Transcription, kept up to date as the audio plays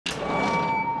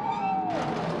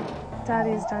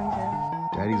Daddy's Dungeon.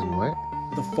 Daddy's what?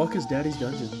 The fuck is Daddy's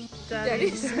Dungeon?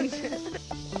 Daddy's Dungeon.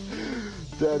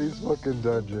 Daddy's fucking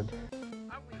dungeon.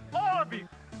 All of you!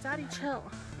 Daddy, chill.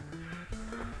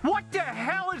 What the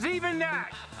hell is even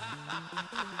that?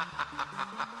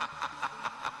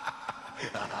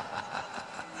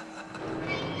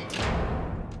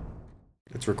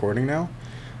 It's recording now.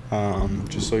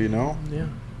 Just so you know. Yeah.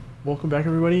 Welcome back,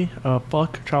 everybody.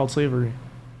 Fuck child slavery.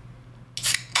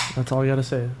 That's all I gotta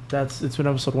say. It's been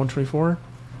episode 124.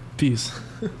 Peace.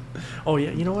 Oh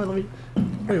yeah, you know what? Wait,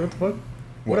 what the fuck?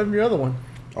 What happened to your other one?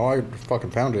 Oh, I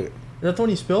fucking found it. Is that the one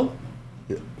you spilled?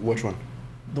 Yeah. Which one?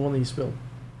 The one that you spilled.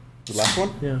 The last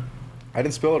one? Yeah. I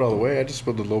didn't spill it all the way. I just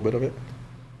spilled a little bit of it.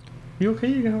 You okay?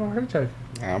 You're gonna have a heart attack.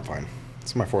 Yeah, I'm fine.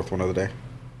 It's my fourth one of the day.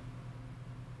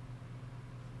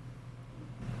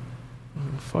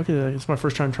 Fuck it. It's my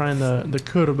first time trying the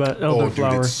kuruba elderflower.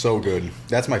 Oh, dude, it's so good.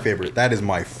 That's my favorite. That is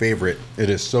my favorite. It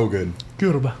is so good.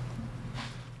 Kuruba.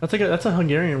 That's a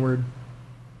Hungarian word.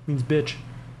 Means bitch.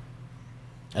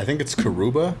 I think it's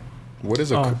karuba. What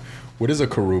is a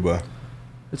karuba?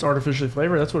 It's artificially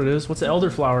flavored. That's what it is. What's the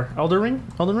elderflower? Elden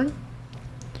ring?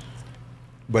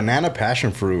 Banana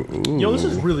passion fruit. Ooh. Yo, this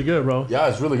is really good, bro. Yeah,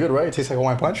 it's really good, right? It tastes like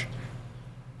Hawaiian punch.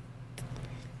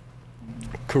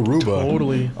 Karuba.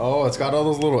 Totally. Oh, it's got all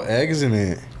those little eggs in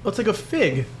it. Oh, it's like a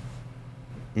fig.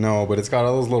 No, but it's got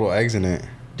all those little eggs in it.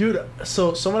 Dude,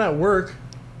 so someone at work,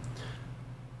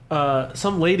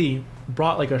 some lady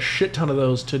brought like a shit ton of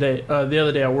those today, the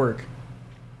other day at work.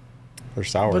 They're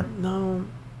sour. But no,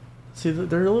 see,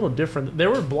 they're a little different. They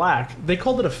were black. They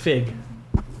called it a fig.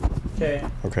 Okay.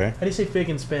 Okay. How do you say fig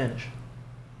in Spanish?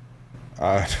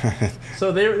 Uh,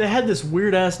 So they had this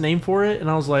weird ass name for it, and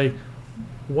I was like,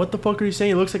 what the fuck are you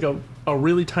saying? It looks like a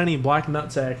really tiny black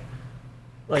nutsack.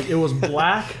 Like, it was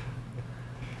black,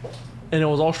 and it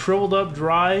was all shriveled up,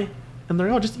 dry, and they're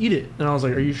like, oh, just eat it. And I was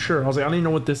like, are you sure? I was like, I don't even know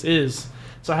what this is.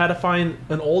 So I had to find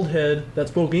an old head that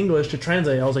spoke English to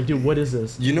translate. I was like, dude, what is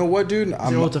this? you know what, dude?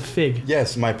 Oh, it's a fig.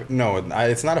 Yes,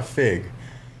 it's not a fig.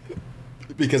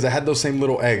 Because it had those same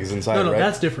little eggs inside, No, right?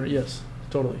 that's different. Yes,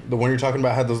 totally. The one you're talking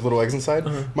about had those little eggs inside?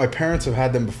 Uh-huh. My parents have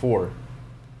had them before.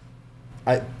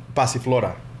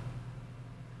 Passiflora.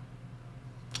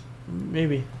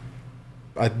 Maybe.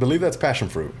 I believe that's passion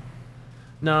fruit.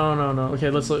 No. Okay,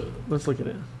 let's look at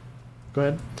it. Go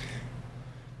ahead.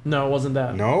 No, it wasn't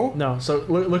that. No? No. So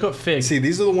look up fig. See,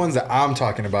 these are the ones that I'm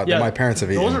talking about that my parents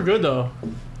have eaten. Those are good though.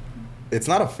 It's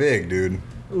not a fig, dude.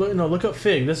 Look up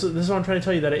fig. This is what I'm trying to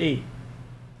tell you that I ate.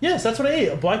 Yes, that's what I ate.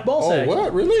 A black ball sack. Oh,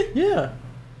 what? Really? Yeah.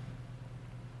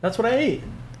 That's what I ate.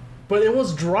 But it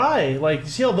was dry. Like, you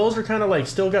see how those are kind of like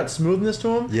still got smoothness to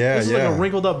them? Yeah, This is yeah. like a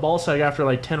wrinkled up ball sack after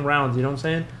like 10 rounds, you know what I'm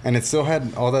saying? And it still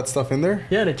had all that stuff in there?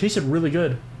 Yeah, and it tasted really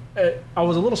good. I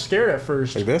was a little scared at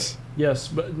first. Like this? Yes,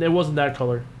 but it wasn't that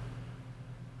color.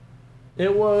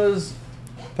 It was...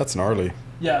 That's gnarly.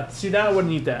 Yeah, see that? I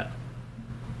wouldn't eat that.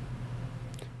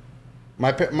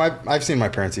 I've seen my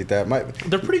parents eat that.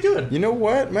 They're pretty good. You know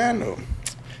what, man?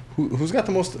 Who's got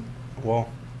the most... Well,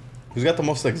 who's got the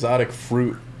most exotic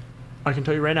fruit? I can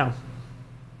tell you right now.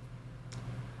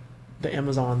 The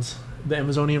Amazons. The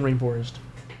Amazonian rainforest.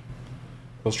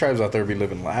 Those tribes out there be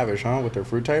living lavish, huh? With their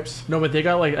fruit types? No, but they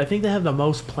got like... I think they have the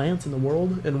most plants in the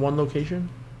world in one location.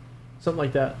 Something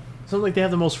like that. Something like they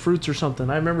have the most fruits or something.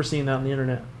 I remember seeing that on the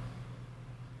internet.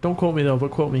 Don't quote me though,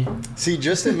 but quote me. See,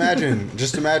 just imagine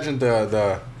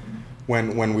the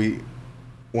when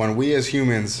we as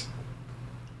humans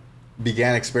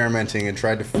began experimenting and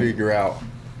tried to figure out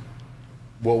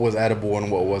what was edible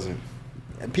and what wasn't.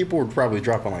 And people were probably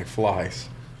dropping like flies.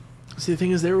 See, the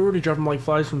thing is, they were already dropping like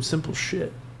flies from simple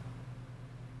shit.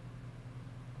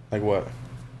 Like what?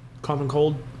 Common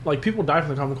cold. Like, people die from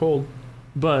the common cold.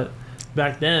 But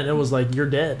back then, it was like, you're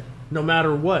dead. No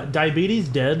matter what. Diabetes,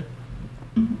 dead.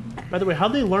 By the way,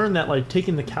 how'd they learn that, like,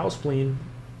 taking the cow spleen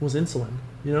was insulin?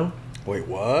 You know? Wait,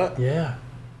 what? Yeah.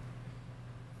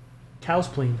 Cow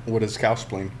spleen. What is cow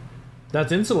spleen?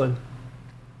 That's insulin.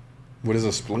 What is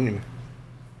a spleen?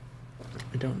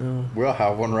 I don't know. We all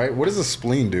have one, right? What does a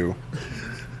spleen do?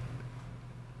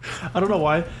 I don't know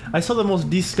why. I saw the most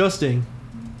disgusting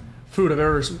food I've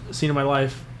ever seen in my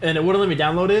life, and it wouldn't let me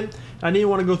download it. I didn't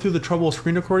want to go through the trouble of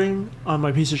screen recording on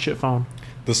my piece of shit phone.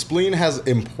 The spleen has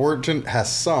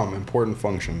some important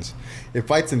functions. It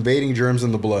fights invading germs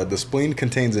in the blood. The spleen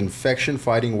contains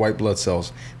infection-fighting white blood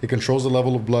cells. It controls the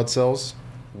level of blood cells,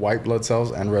 white blood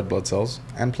cells, and red blood cells,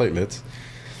 and platelets.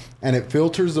 And it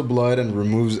filters the blood and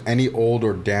removes any old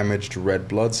or damaged red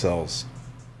blood cells.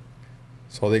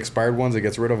 So the expired ones, it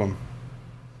gets rid of them.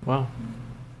 Wow.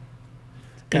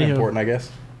 Kind of Anywho. important, I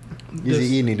guess.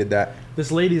 Easy E needed that.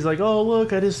 This lady's like, oh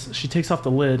look, she takes off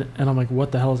the lid, and I'm like,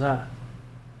 what the hell is that?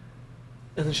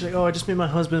 And then she's like, oh, I just made my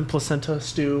husband placenta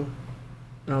stew,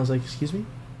 and I was like, excuse me,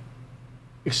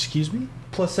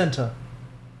 placenta,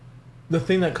 the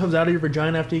thing that comes out of your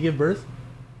vagina after you give birth.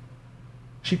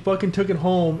 She fucking took it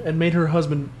home and made her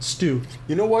husband stew.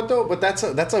 You know what though? But that's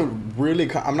a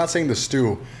really. I'm not saying the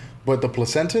stew, but the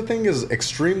placenta thing is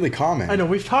extremely common. I know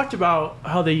we've talked about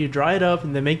how you dry it up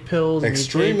and they make pills.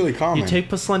 Extremely common. You take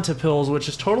placenta pills, which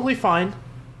is totally fine.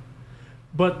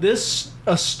 But a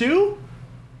stew?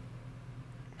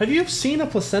 Have you seen a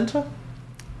placenta?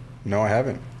 No, I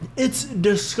haven't. It's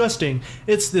disgusting.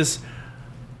 It's this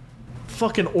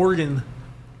fucking organ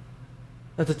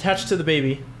that's attached to the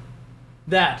baby.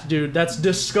 That, dude, that's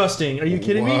disgusting. Are you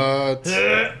kidding me? What?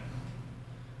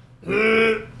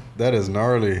 That is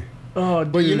gnarly. Oh,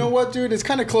 dude. But you know what, dude? It's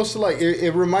kind of close to like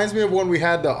it reminds me of when we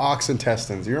had the ox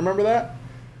intestines. You remember that?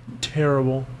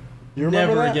 Terrible. You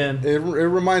remember Never that? again. It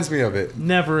reminds me of it.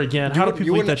 Never again. How do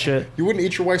people eat that shit? You wouldn't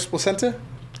eat your wife's placenta?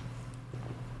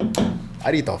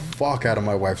 I'd eat the fuck out of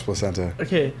my wife's placenta.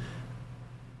 Okay.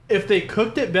 If they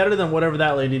cooked it better than whatever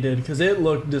that lady did, because it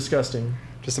looked disgusting.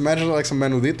 Just imagine like some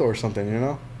menudito or something, you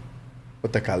know?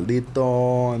 With the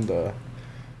caldito and the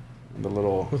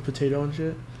little With potato and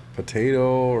shit? potato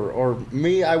or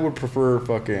me, I would prefer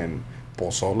fucking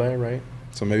pozole, right?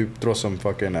 So maybe throw some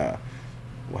fucking how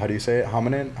do you say it?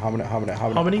 Hominy? Is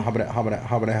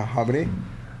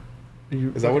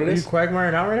that what it is? Are you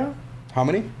quagmiring out right now?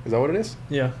 Hominy? Is that what it is?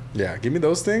 Yeah. Yeah, give me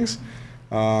those things.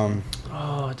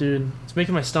 Oh, dude. It's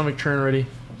making my stomach turn already.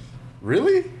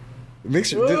 Really? It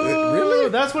makes you really?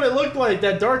 That's what it looked like,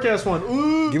 that dark-ass one.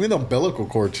 Ooh. Give me the umbilical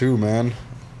cord too, man.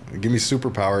 Give me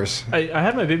superpowers. I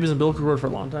had my baby's umbilical cord for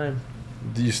a long time.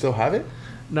 Do you still have it?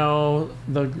 No,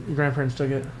 the grandparents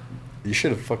took it. You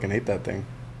should have fucking ate that thing.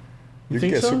 You could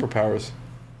think get so? superpowers.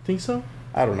 Think so?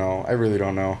 I don't know. I really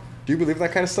don't know. Do you believe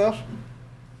that kind of stuff?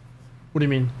 What do you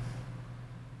mean?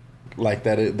 Like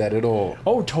it'll.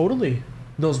 Oh, totally.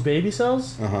 Those baby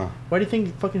cells? Uh-huh. Why do you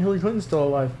think fucking Hillary Clinton's still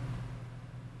alive?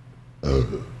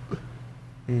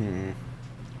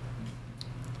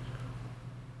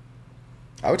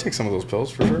 I would take some of those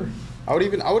pills for sure. I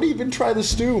would even try the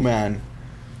stew, man.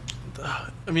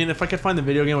 I mean, if I could find the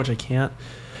video game, which I can't.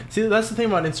 See, that's the thing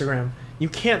about Instagram. You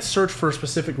can't search for a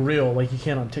specific reel like you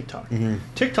can on TikTok. Mm-hmm.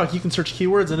 TikTok, you can search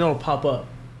keywords and it'll pop up.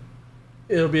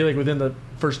 It'll be like within the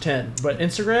first 10. But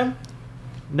Instagram,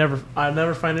 I'll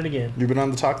never find it again. You been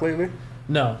on the talk lately?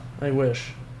 No, I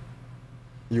wish.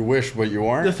 You wish, but you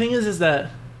aren't? The thing is that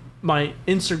my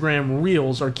Instagram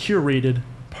reels are curated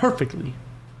perfectly.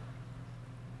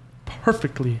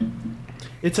 Perfectly.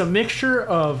 It's a mixture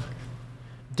of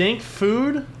dank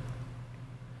food,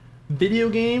 video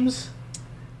games,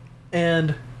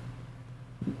 and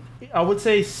I would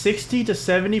say 60 to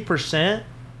 70%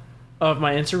 of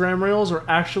my Instagram reels are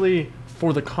actually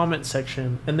for the comment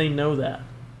section, and they know that.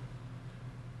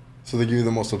 So they give you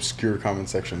the most obscure comment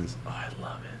sections. Oh, I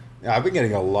love it. Yeah, I've been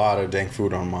getting a lot of dank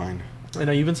food on mine. I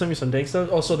know, you even sent me some dank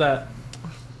stuff. Also, that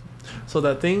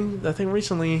thing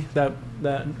recently, that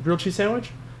grilled cheese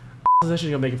sandwich, is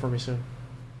actually gonna make it for me soon.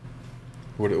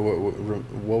 What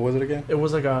was it again? It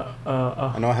was like I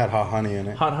know I had hot honey in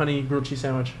it. hot honey grilled cheese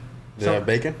sandwich. Did it have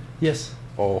bacon? Yes.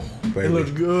 Oh, baby. It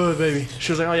looked good, baby.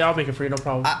 She was like, "Oh yeah, I'll make it for you, no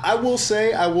problem." I will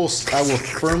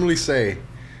firmly say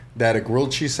that a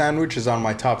grilled cheese sandwich is on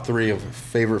my top 3 of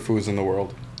favorite foods in the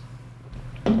world.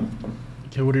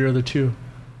 Okay, what are your other 2?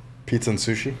 Pizza and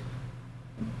sushi.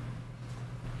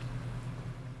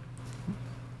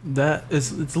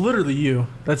 It's literally you.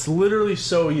 That's literally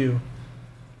so you.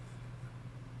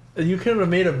 And you could have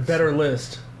made a better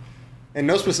list. In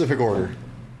no specific order.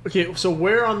 Okay, so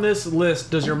where on this list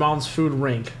does your mom's food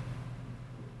rank?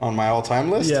 On my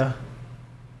all-time list? Yeah.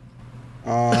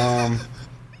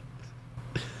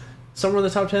 Somewhere in the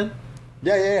top 10?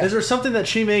 Yeah. Is there something that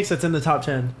she makes that's in the top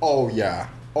 10? Oh yeah.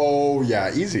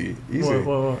 Easy.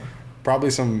 What?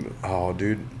 Probably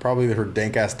probably her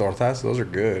dank-ass tortas. Those are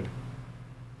good.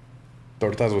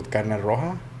 Tortas with carne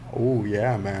roja? Oh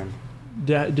yeah, man.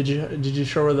 Did you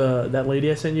show her that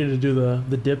lady I sent you to do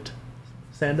the dipped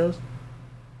sandos?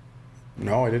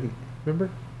 No, I didn't. Remember?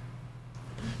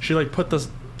 She like put this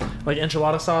like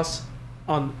enchilada sauce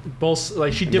on both,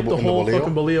 like she dipped the whole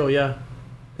fucking bolillo, yeah,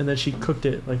 and then she cooked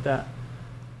it like that.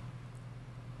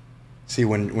 See,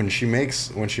 when she makes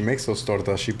those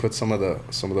tortas, she puts some of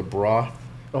the broth.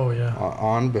 Oh yeah.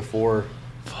 On before,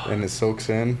 and it soaks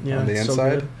in on the it's so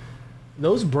inside. good.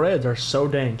 Those breads are so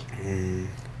dank. You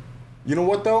know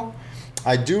what though?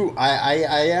 I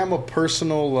am a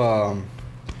personal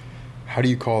how do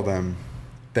you call them?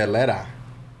 Telera.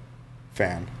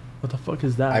 fan. What the fuck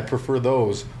is that? I prefer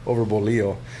those over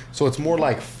bolillo. So it's more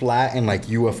like flat and like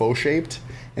UFO shaped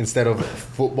instead of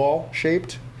football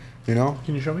shaped. You know?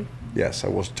 Can you show me? Yes, I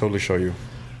will totally show you.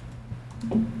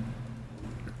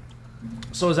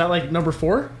 So is that like number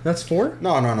 4? That's 4?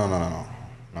 No.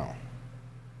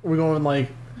 We're going like,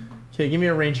 okay, give me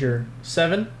a range here.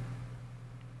 7?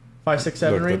 5, 6,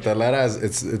 7 Look, range? the lata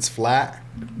is it's flat.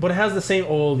 But it has the same,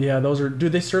 oh yeah, those are, do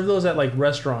they serve those at like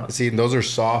restaurants? See, those are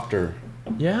softer.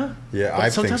 Yeah? Yeah, But I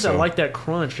think sometimes so. I like that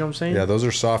crunch, you know what I'm saying? Yeah, those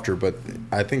are softer, but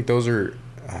I think those are,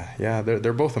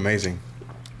 they're both amazing.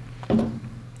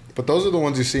 But those are the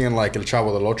ones you see in like El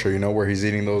Chavo del Ocho, you know, where he's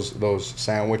eating those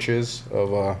sandwiches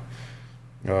of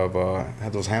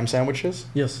those ham sandwiches.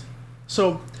 Yes.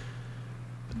 So,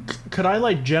 could I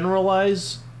like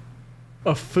generalize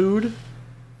a food?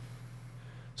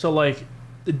 So like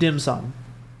the dim sum.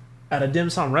 At a dim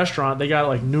sum restaurant, they got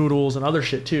like noodles and other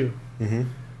shit too. Mm-hmm.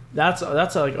 That's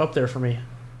like up there for me.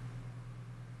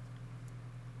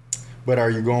 But are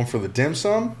you going for the dim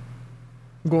sum,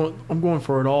 I'm going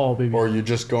for it all, baby. or you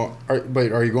just going?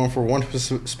 But are you going for one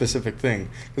specific thing?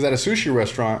 Because at a sushi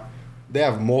restaurant, they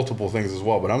have multiple things as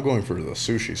well. But I'm going for the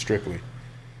sushi strictly.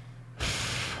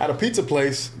 At a pizza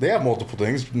place, they have multiple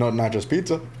things, not just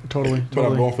pizza. Totally. But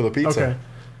I'm going for the pizza. Okay.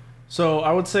 So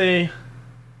I would say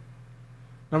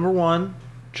number 1,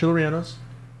 chili rellenos.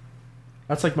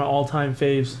 That's like my all-time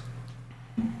faves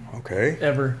Okay.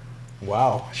 ever.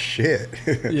 Wow. Shit.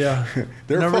 Yeah.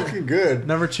 They're fucking good.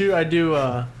 Number 2, I do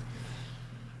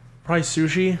probably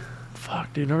sushi.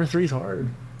 Fuck, dude. Number 3 is hard.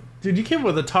 Dude, you came up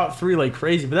with the top 3 like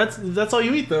crazy, but that's all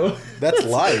you eat though. That's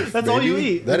life. That's all baby. you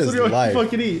eat. That That's is literally life. all you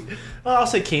fucking eat. I'll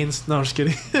say Canes. No, I'm just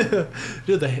kidding.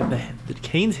 Dude, the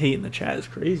Canes hate in the chat is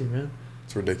crazy, man.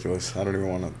 It's ridiculous. I don't even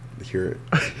want to hear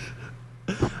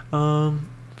it.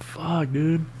 Fuck,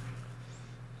 dude.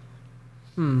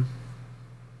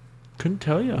 Couldn't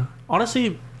tell you.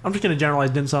 Honestly, I'm just gonna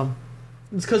generalize dim sum.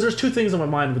 It's because there's 2 things on my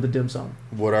mind with the dim sum.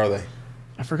 What are they?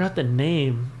 I forgot the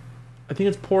name. I think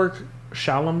it's pork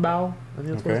shaolongbao. I think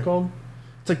that's what Okay. it's called.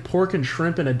 It's like pork and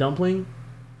shrimp in a dumpling.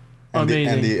 And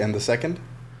Amazing. and the second?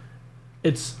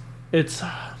 It's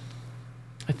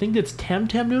I think it's Tam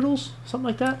Tam noodles, something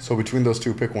like that. So between those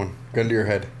two, pick one. Gun to your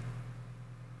head.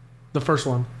 The first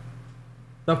one.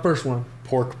 The first one.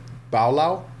 Pork bao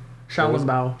lao? Shaolin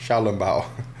bao. Shaolin bao.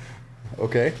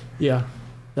 Okay. Yeah,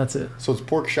 that's it. So it's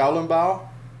pork shaolin bao,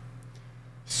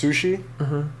 sushi,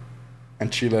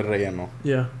 and chile relleno.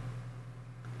 Yeah,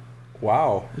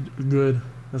 Wow. good.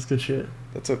 That's good shit.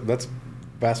 That's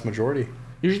vast majority.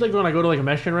 Usually, like when I go to like a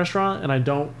Mexican restaurant and I've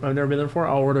never been there before,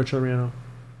 I'll order a chile relleno.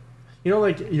 You know,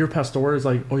 like your pastor is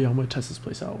like, oh yeah, I'm gonna test this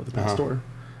place out with the pastor.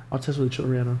 I'll test with the chile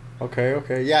relleno.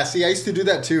 Okay. Yeah, see, I used to do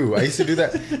that too. I used to do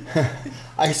that.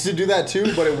 I used to do that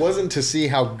too, but it wasn't to see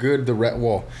how good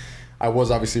well, I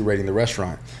was obviously rating the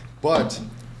restaurant, but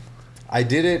I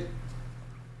did it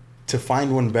to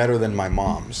find one better than my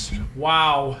mom's.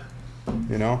 Wow.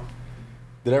 You know?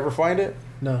 Did I ever find it?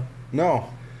 No. No.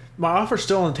 My offer's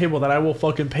still on the table that I will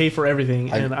fucking pay for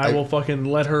everything, and I will fucking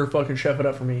let her fucking chef it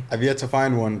up for me. I've yet to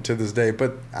find one to this day,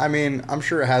 but I mean, I'm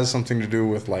sure it has something to do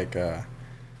with like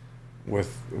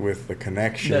with the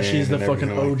connection. That she's the and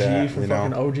fucking everything OG like that, from you know?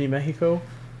 fucking OG Mexico.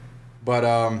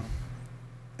 But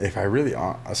if I really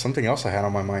something else I had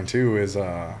on my mind too is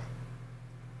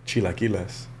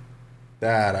chilaquiles.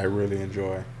 That I really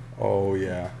enjoy. Oh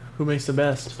yeah. Who makes the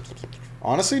best?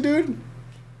 Honestly, dude,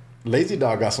 Lazy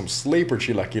Dog got some sleeper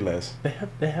chilaquiles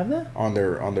They have that? on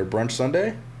their brunch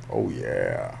Sunday. Oh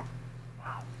yeah.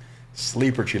 Wow.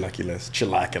 Sleeper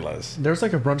chilaquiles. There's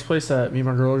like a brunch place that me and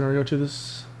my girl are gonna go to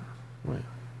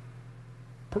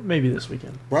maybe this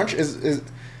weekend. Brunch is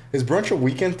brunch a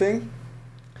weekend thing?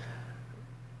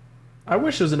 I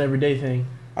wish it was an everyday thing.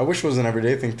 I wish it was an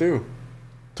everyday thing too.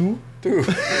 Too? Dude.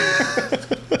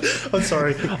 I'm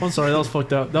sorry. That was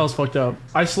fucked up.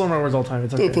 I slur my words all the time.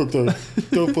 It's okay.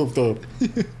 Don't fucked up.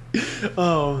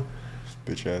 Oh.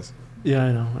 Bitch ass. Yeah,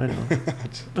 I know.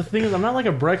 But the thing is, I'm not like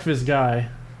a breakfast guy,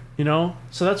 you know?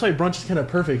 So that's why brunch is kind of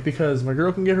perfect, because my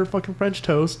girl can get her fucking French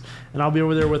toast, and I'll be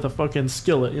over there with a fucking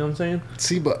skillet, you know what I'm saying?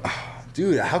 See, but,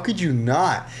 dude, how could you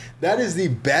not? That is the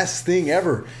best thing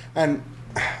ever. And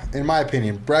in my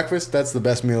opinion, breakfast, that's the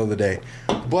best meal of the day.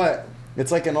 But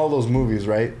it's like in all those movies,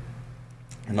 right?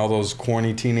 In all those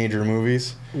corny teenager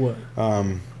movies. What?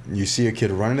 You see a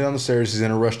kid running down the stairs. He's in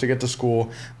a rush to get to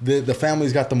school. The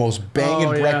family's got the most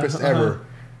banging breakfast ever.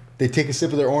 They take a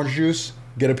sip of their orange juice,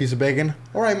 get a piece of bacon.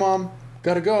 All right, Mom,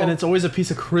 gotta go. And it's always a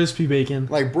piece of crispy bacon.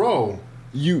 Like, bro,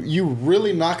 you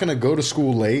really not gonna go to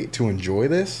school late to enjoy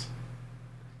this?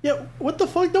 Yeah, what the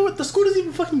fuck? No, the school doesn't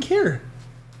even fucking care.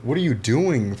 What are you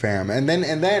doing, fam? And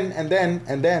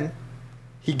then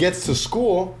he gets to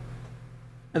school.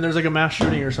 And there's like a mass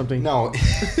shooting or something. No.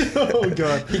 Oh,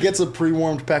 God. He gets a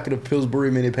pre-warmed packet of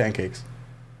Pillsbury mini pancakes.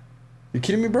 You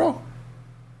kidding me, bro?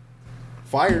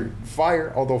 Fire.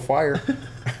 Although fire.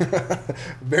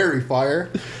 Very fire.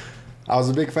 I was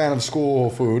a big fan of school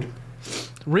food.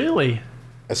 Really?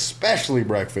 Especially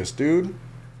breakfast, dude.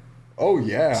 Oh,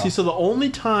 yeah. See, so the only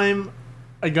time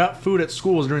I got food at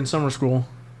school was during summer school.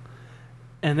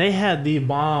 And they had the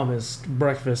bomb as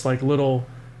breakfast, like little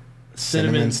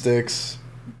cinnamon sticks.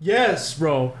 Yes,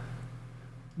 bro.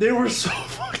 They were so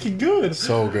fucking good.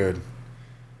 So good.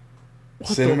 What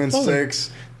Cinnamon the fuck?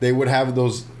 sticks. They would have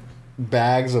those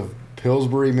bags of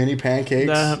Pillsbury mini pancakes.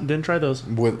 Nah, didn't try those.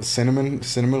 With cinnamon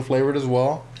flavored as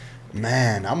well.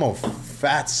 Man, I'm a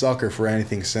fat sucker for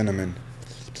anything cinnamon.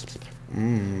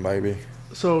 Baby.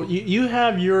 So you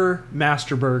have your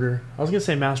Master Burger. I was gonna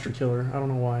say Master Killer. I don't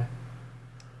know why.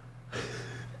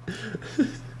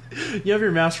 You have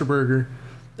your Master Burger,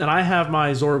 and I have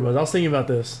my Zorbas. I was thinking about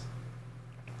this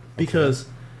because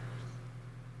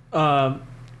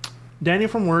Daniel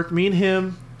from work, me and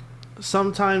him,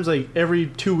 sometimes like every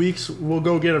 2 weeks we'll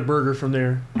go get a burger from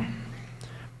there.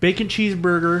 Bacon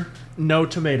cheeseburger, no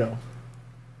tomato.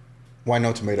 Why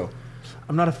no tomato?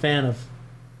 I'm not a fan of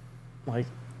like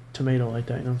tomato like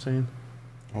that. You know what I'm saying?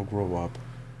 Oh, grow up.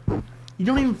 You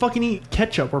don't even fucking eat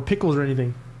ketchup or pickles or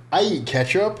anything. I eat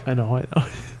ketchup. I know.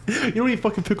 You don't eat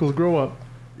fucking pickles. Grow up.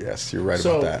 Yes, you're right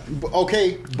So- about that.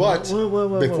 Okay, but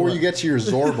before you get to your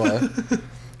Zorba,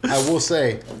 I will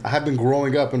say I have been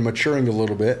growing up and maturing a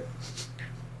little bit.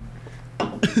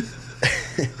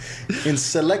 In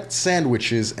select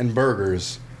sandwiches and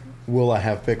burgers, will I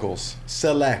have pickles?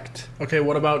 Select. Okay,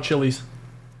 what about Chili's?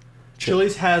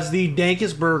 Chili's has the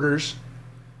dankest burgers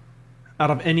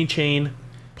out of any chain,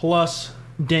 plus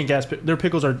dank ass. Their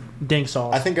pickles are dank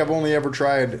sauce. I think I've only ever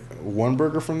tried one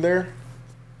burger from there.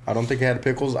 I don't think I had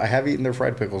pickles. I have eaten their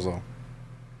fried pickles though.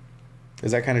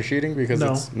 Is that kind of cheating? Because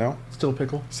No. it's no, Still a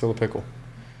pickle. still a pickle.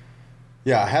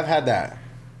 Yeah, I have had that.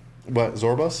 But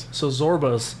Zorbas? So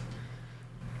Zorba's.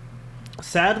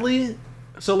 Sadly,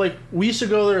 so like we used to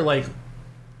go there like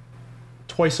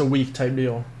twice a week type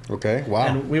deal. Okay. Wow.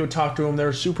 And we would talk to them.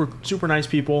 They're super nice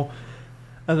people.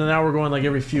 And then now we're going like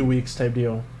every few weeks type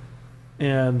deal.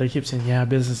 And they keep saying, yeah,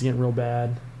 business is getting real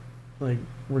bad. Like,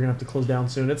 we're going to have to close down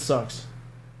soon. It sucks.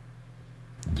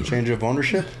 Change of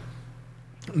ownership?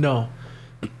 No.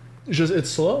 It's just, it's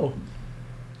slow.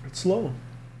 It's slow.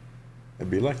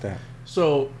 It'd be like that.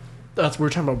 So, we're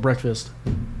talking about breakfast.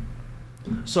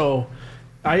 So,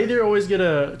 I either always get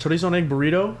a chorizo and egg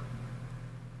burrito.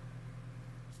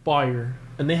 Fire.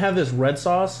 And they have this red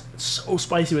sauce. It's so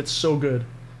spicy, but it's so good.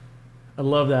 I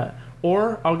love that.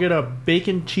 Or I'll get a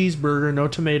bacon cheeseburger, no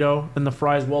tomato, and the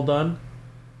fries well done.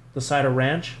 The side of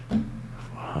ranch.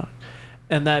 Fuck.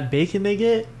 And that bacon they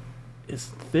get is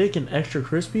thick and extra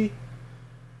crispy.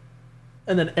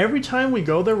 And then every time we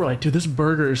go there, we're like, dude, this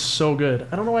burger is so good.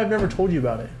 I don't know why I've never told you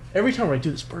about it. Every time we're like,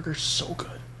 dude, this burger is so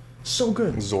good. So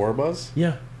good. Zorbas?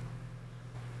 Yeah.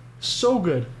 So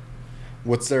good.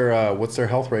 What's their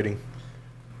health rating?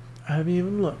 I haven't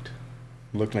even looked.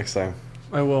 Look next time.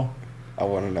 I will. I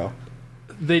want to know.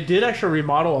 They did actually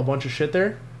remodel a bunch of shit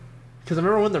there. Because I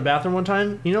remember I went in their bathroom one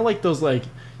time. You know, like those, like...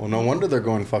 Well, no wonder they're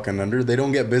going fucking under. They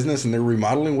don't get business and they're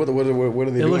remodeling. What are they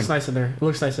doing? It looks nice in there. It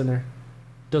looks nice in there.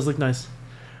 It does look nice.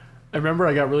 I remember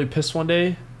I got really pissed one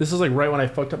day. This is like right when I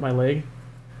fucked up my leg.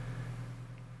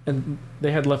 And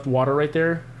they had left water right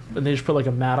there. And they just put like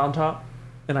a mat on top.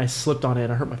 And I slipped on it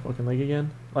and I hurt my fucking leg again.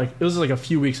 Like, it was like a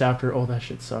few weeks after. Oh, that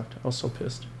shit sucked. I was so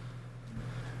pissed.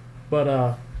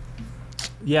 But,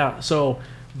 yeah, so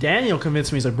Daniel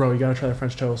convinced me. He's like, bro, you gotta try the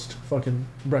French toast fucking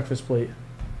breakfast plate.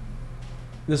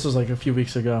 This was like a few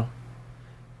weeks ago.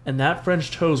 And that French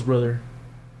toast, brother,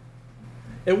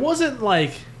 it wasn't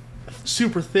like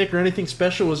super thick or anything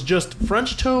special. It was just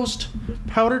French toast,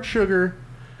 powdered sugar,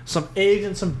 some eggs,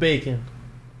 and some bacon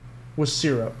with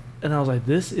syrup. And I was like,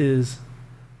 this is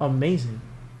amazing.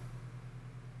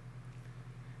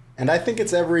 And I think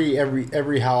it's every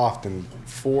how often?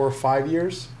 4 or 5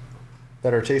 years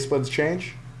that our taste buds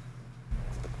change?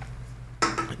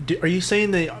 Are you saying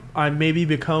that I maybe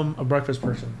become a breakfast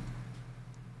person?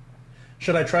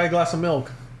 Should I try a glass of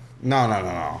milk? No.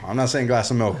 I'm not saying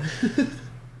glass of milk.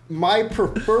 My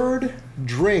preferred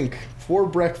drink for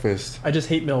breakfast I just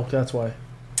hate milk, that's why.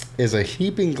 is a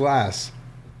heaping glass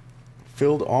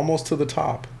filled almost to the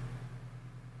top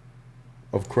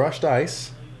of crushed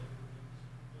ice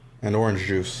and orange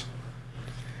juice.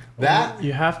 That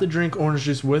You have to drink orange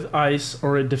juice with ice,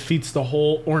 or it defeats the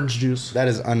whole orange juice. that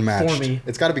is unmatched. For me.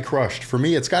 It's got to be crushed. For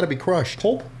me, it's got to be crushed.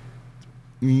 Pulp?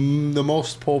 The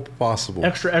most pulp possible.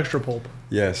 Extra pulp.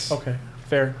 Yes. Okay,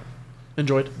 fair.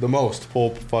 Enjoyed. The most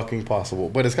pulp fucking possible.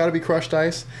 But it's got to be crushed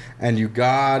ice, and you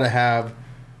gotta have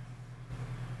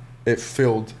it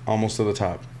filled almost to the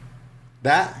top.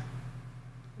 That's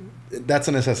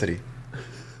a necessity.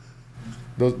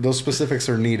 Those specifics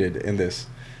are needed in this.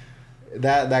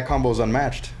 That combo is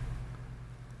unmatched.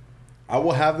 I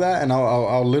will have that, and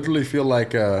I'll literally feel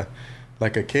like a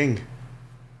king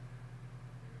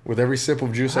with every sip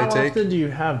of juice I How take. often do you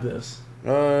have this?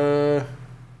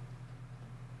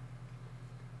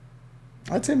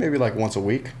 I'd say maybe like once a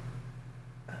week.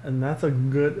 And that's a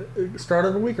good start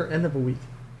of a week or end of a week?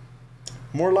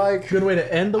 More like Good way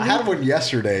to end the I week? had one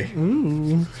yesterday.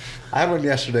 Ooh. I had one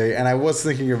yesterday, and I was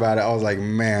thinking about it. I was like,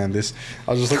 man, this.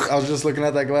 I was just looking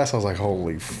at that glass. I was like,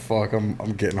 holy fuck, I'm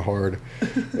getting hard.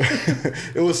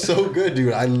 It was so good,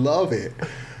 dude. I love it.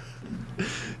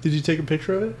 Did you take a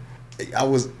picture of it? I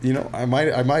was, I might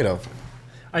have.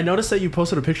 I noticed that you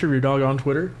posted a picture of your dog on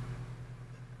Twitter.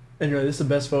 And you're like, this is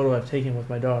the best photo I've taken with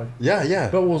my dog. Yeah.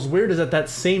 But what was weird is that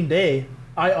same day,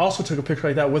 I also took a picture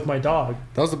like that with my dog.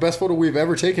 That was the best photo we've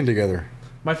ever taken together.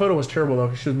 My photo was terrible, though,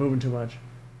 because she was moving too much.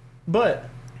 But,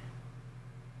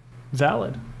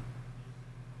 valid.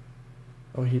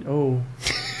 And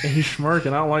he's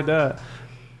smirking. I don't like that.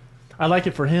 I like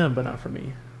it for him, but not for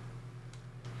me.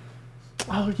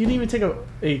 Oh, you didn't even take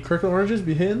a Kirkland oranges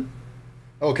behind?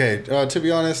 Okay, to be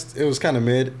honest, it was kind of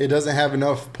mid. It doesn't have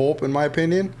enough pulp, in my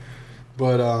opinion.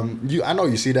 But I know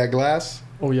you see that glass.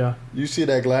 Oh, yeah. You see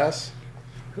that glass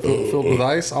filled with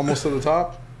ice, almost to the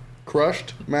top,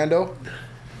 crushed, Mando.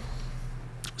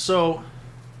 So,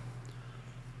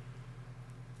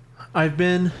 I've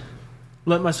been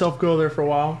letting myself go there for a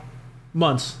while.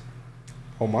 Months.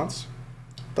 Oh, months?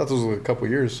 I thought this was a couple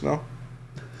years. No.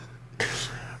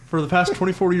 For the past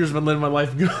 24 years, I've been letting my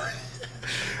life go.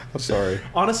 I'm sorry.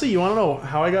 Honestly, you want to know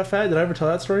how I got fat? Did I ever tell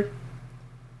that story?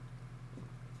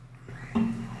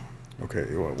 Okay.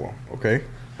 Well. Okay.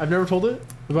 I've never told it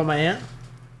about my aunt.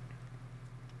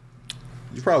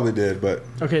 You probably did, but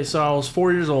Okay, so I was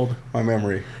 4 years old, my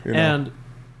memory. and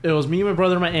it was me, my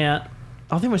brother, and my aunt. I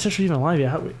don't think my sister's even alive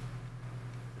yet.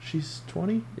 She's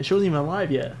 20? She wasn't even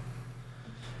alive yet. It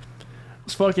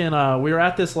was fucking. We were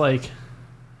at this like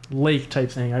lake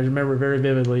type thing. I remember very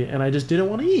vividly, and I just didn't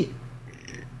want to eat.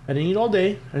 I didn't eat all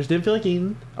day. I just didn't feel like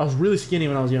eating. I was really skinny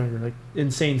when I was younger, like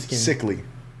insane skinny. Sickly.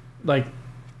 Like,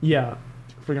 yeah,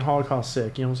 freaking Holocaust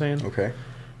sick. You know what I'm saying? Okay.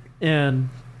 And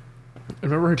I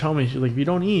remember her telling me, she's like, if you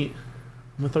don't eat,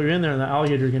 I'm gonna throw you in there, and the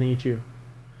alligator's gonna eat you.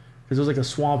 Because it was like a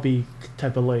swampy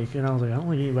type of lake, and I was like, I don't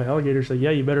like eating by alligators. She's like,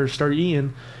 yeah, you better start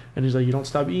eating. And he's like, you don't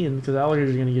stop eating because the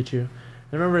alligator's gonna get you.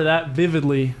 I remember that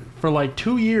vividly. For like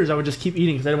 2 years, I would just keep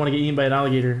eating because I didn't want to get eaten by an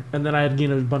alligator, and then I had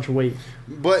gained a bunch of weight.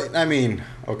 But I mean,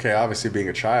 okay, obviously being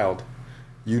a child,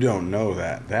 you don't know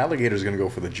that the alligator's gonna go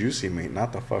for the juicy meat,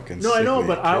 not the fucking. No, I know,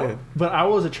 sickly but I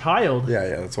was a child. Yeah,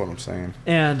 that's what I'm saying.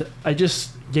 And I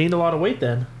just gained a lot of weight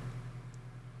then.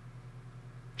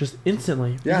 Just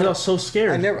instantly. Yeah, Because I was so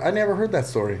scared. I never heard that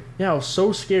story. Yeah, I was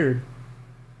so scared.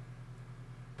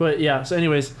 But yeah, so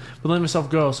anyways, but letting myself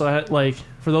go. So I had, like,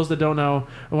 for those that don't know,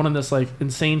 I went on this like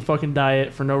insane fucking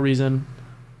diet for no reason.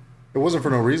 It wasn't for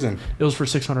no reason. It was for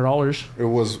 $600, It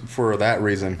was for that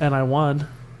reason. and I won.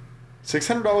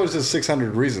 $600 is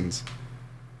 600 reasons.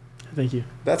 Thank you.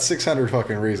 That's 600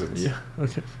 fucking reasons. Yeah.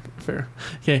 Okay. Fair.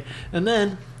 Okay. And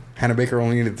then Hannah Baker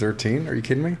only needed 13. Are you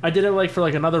kidding me? I did it like for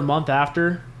like another month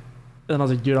after, and I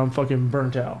was like, dude, I'm fucking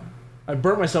burnt out. I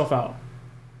burnt myself out.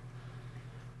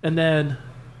 And then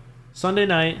Sunday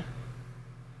night,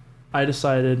 I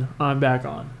decided I'm back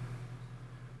on.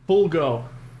 Full go.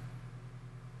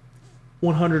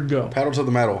 100 go. Pedal to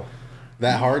the metal.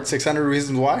 That hard? 600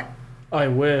 reasons why? I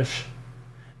wish.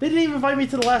 They didn't even invite me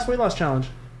to the last weight loss challenge.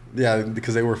 Yeah,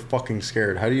 because they were fucking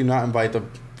scared. How do you not invite the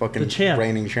fucking The champ.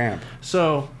 reigning champ?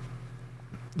 So,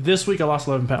 this week I lost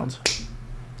 11 pounds.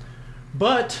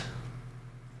 But,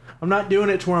 I'm not doing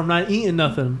it to where I'm not eating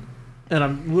nothing. And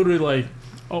I'm literally like,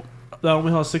 oh, that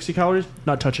only has 60 calories?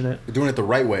 Not touching it. You're doing it the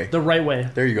right way. The right way.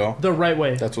 There you go. The right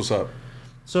way. That's what's up.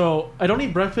 So, I don't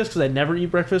eat breakfast because I never eat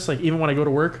breakfast. Like, even when I go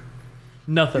to work,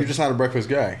 nothing. You're just not a breakfast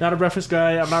guy. Not a breakfast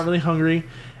guy. I'm not really hungry.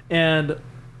 And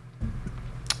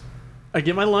I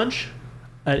get my lunch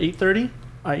at 8:30.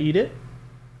 I eat it.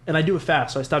 And I do it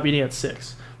fast. So I stop eating at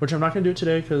 6. Which I'm not going to do it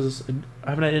today because I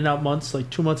haven't had In-N-Out months. Like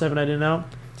 2 months I haven't had In-N-Out.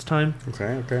 It's time.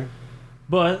 Okay.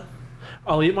 But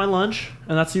I'll eat my lunch.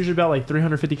 And that's usually about like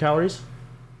 350 calories.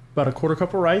 About a quarter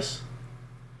cup of rice.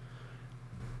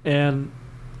 And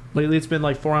lately it's been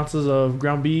like 4 ounces of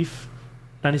ground beef,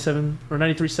 97 or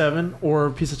 93.7, or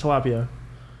a piece of tilapia.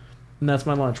 And that's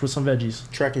my lunch with some veggies.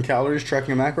 Tracking calories,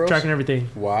 tracking macros? Tracking everything.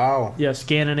 Wow. Yeah,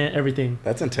 scanning it, everything.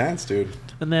 That's intense, dude.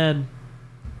 And then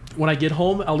when I get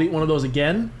home, I'll eat one of those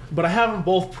again. But I have them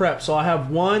both prepped. So I have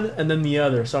one and then the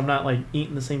other. So I'm not like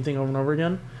eating the same thing over and over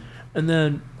again. And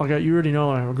then, like you already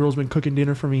know, my girl's been cooking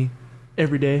dinner for me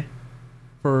every day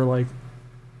for like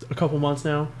a couple months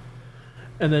now.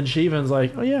 And then she even's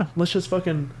like, oh yeah, let's just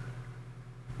fucking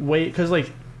wait. Because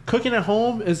like cooking at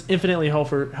home is infinitely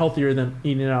healthier than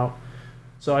eating it out.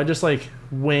 So I just like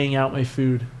weighing out my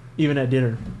food, even at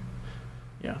dinner.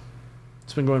 Yeah.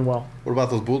 It's been going well. What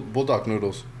about those bulldog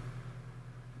noodles?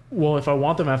 Well, if I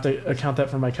want them, I have to account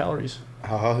that for my calories.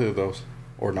 How healthy are those?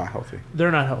 Or not healthy?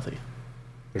 They're not healthy.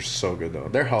 They're so good, though.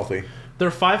 They're healthy.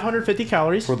 They're 550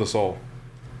 calories. For the soul.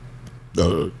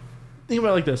 Think about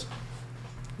it like this.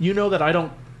 You know that I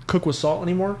don't cook with salt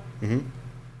anymore? Mm-hmm.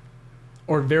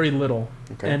 Or very little.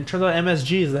 Okay. And it turns out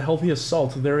MSG is the healthiest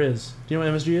salt there is. Do you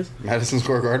know what MSG is? Madison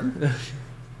Square Garden?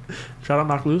 Shout out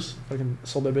Knock Loose. Fucking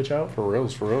sold that bitch out. For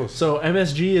reals, for reals. So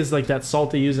MSG is like that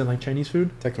salt they use in like Chinese food.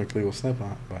 Technically, we'll snap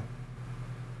on it, but...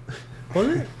 Was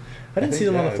it? I didn't see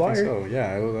them on the flyer. I think so.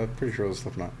 Yeah, I'm pretty sure it was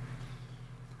Slipknot.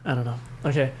 I don't know.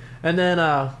 Okay. And then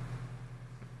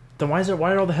why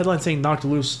are all the headlines saying knocked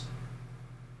loose?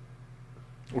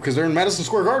 Because they're in Madison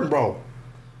Square Garden, bro.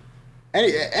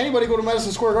 Anybody go to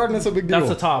Madison Square Garden, that's a big deal. That's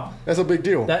the top. That's a big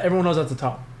deal. That everyone knows that's the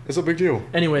top. It's a big deal.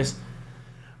 Anyways,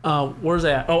 where's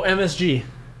that? Oh, MSG.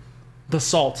 The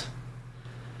salt.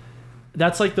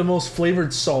 That's like the most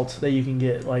flavored salt that you can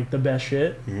get, like the best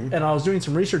shit. Mm-hmm. And I was doing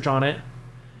some research on it.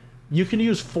 You can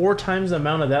use 4 times the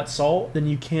amount of that salt than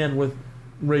you can with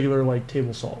regular like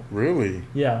table salt. Really?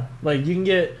 Yeah, like you can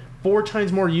get 4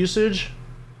 times more usage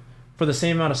for the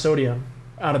same amount of sodium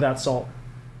out of that salt.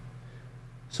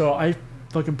 So I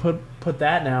fucking put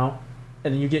that now,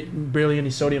 and then you get barely any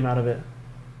sodium out of it.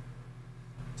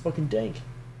 It's fucking dank.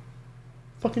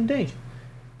 Fucking dank.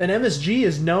 And MSG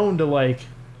is known to like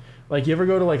you ever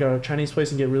go to like a Chinese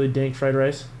place and get really dank fried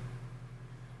rice?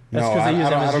 That's No, 'cause they use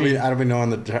MSG. I don't be knowing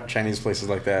the Chinese places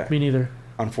like that. Me neither.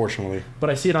 Unfortunately. But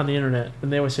I see it on the internet,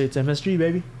 and they always say it's MSG,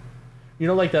 baby. You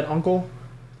know, like that uncle,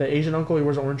 that Asian uncle, he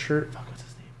wears an orange shirt. Fuck, what's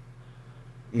his name?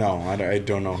 No, I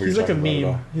don't know who He's you're like a talking about at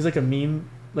all. meme. He's like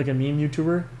a meme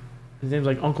YouTuber. His name's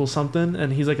like Uncle something,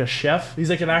 and he's like a chef. He's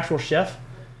like an actual chef.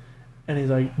 And he's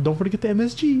like, don't forget the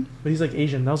MSG. But he's like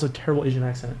Asian. That was a terrible Asian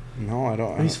accent. No, I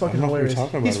don't. But he's fucking I don't know who you're hilarious.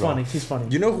 talking about He's at all. funny. He's funny.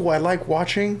 You know who I like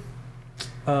watching?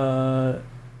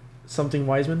 Something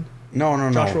Wiseman.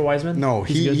 No. Joshua Wiseman? No,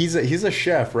 He's good. he's a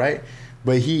chef, right?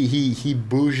 But he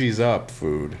bougies up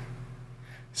food.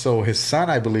 So his son,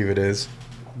 I believe it is,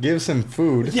 gives him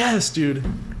food. Yes, dude.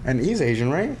 And he's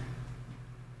Asian, right?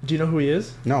 Do you know who he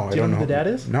is? No, I Do you don't know know. who the dad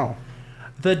is? No.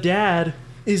 The dad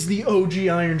is the OG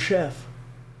Iron Chef.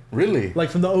 Really? Like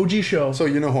from the OG show. So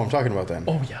you know who I'm talking about then?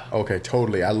 Oh, yeah. Okay,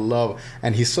 totally. I love,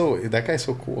 and that guy's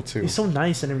so cool too. He's so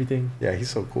nice and everything. Yeah, he's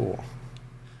so cool.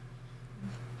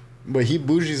 But he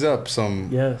bougies up some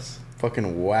Yes.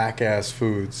 fucking whack ass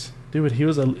foods. Dude, he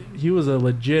was a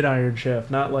legit Iron Chef,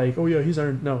 not like, oh yeah, he's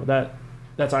Iron. No,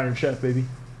 that's Iron Chef, baby.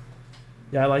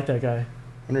 Yeah, I like that guy.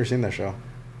 I've never seen that show.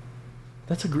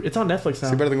 It's on Netflix Is he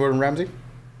now. better than Gordon Ramsay?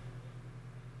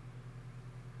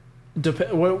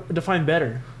 Define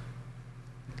better.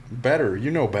 Better.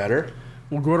 You know better.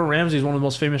 Well, Gordon Ramsay is one of the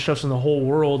most famous chefs in the whole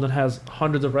world and has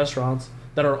hundreds of restaurants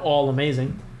that are all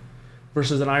amazing.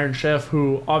 Versus an Iron Chef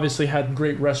who obviously had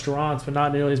great restaurants, but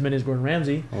not nearly as many as Gordon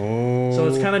Ramsay. Oh. So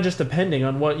it's kind of just depending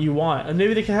on what you want. And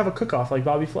maybe they can have a cook-off like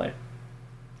Bobby Flay.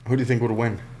 Who do you think would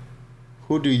win?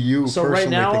 Who do you personally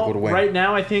think would win? Right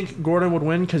now, I think Gordon would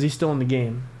win because he's still in the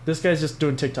game. This guy's just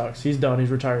doing TikToks. He's done.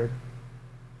 He's retired.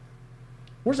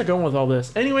 Where's it going with all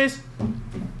this? Anyways,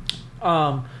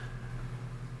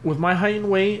 with my height and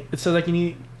weight, it says I can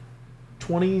eat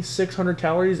 2,600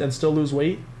 calories and still lose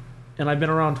weight. And I've been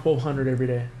around 1,200 every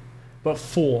day. But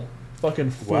full. Fucking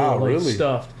full. Wow, like really?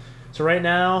 Stuffed. So right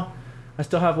now, I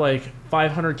still have like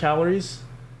 500 calories.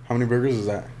 How many burgers is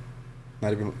that?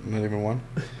 Not even one?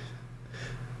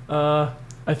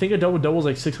 I think a double is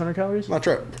like 600 calories. Not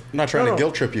trying No. to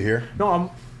guilt trip you here, No,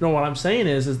 what I'm saying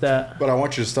is that but I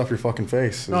want you to stuff your fucking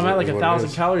face. no, I'm at like 1,000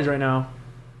 calories right now,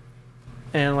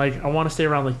 and like I want to stay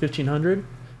around like 1,500,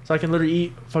 so I can literally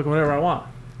eat fucking whatever I want.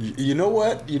 You know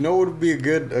what? You know what would be a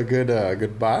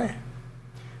good buy?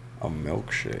 A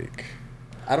milkshake.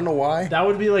 I don't know why. That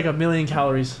would be like 1,000,000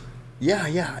 calories. Yeah.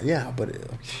 But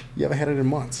you haven't had it in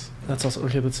months. That's also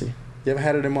okay. Let's see. You haven't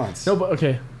had it in months. No, but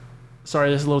okay.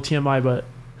 Sorry, this is a little TMI, but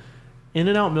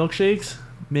In-N-Out milkshakes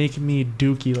make me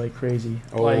dookie like crazy.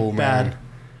 Oh, like man. bad.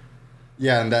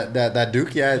 Yeah, and that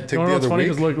Dookie I took You know the what's other funny?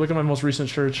 week. Because look at my most recent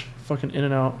search. Fucking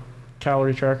In-N-Out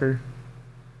calorie tracker.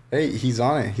 Hey, he's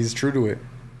on it. He's true to it.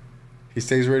 He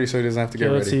stays ready so he doesn't have to get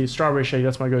Okay, ready. let's see. Strawberry shake.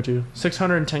 That's my go-to.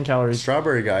 610 calories.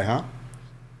 Strawberry guy, huh?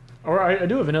 Or I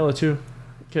do a vanilla too.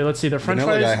 Okay, let's see. Their French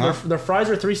Vanilla fries. guy, huh? Their fries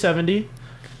are 370,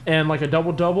 and like a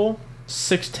double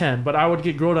 610. But I would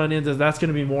get grilled onions. As that's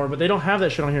gonna be more. But they don't have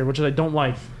that shit on here, which I don't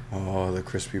like. Oh, the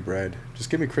crispy bread. Just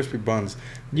give me crispy buns.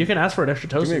 You can ask for it extra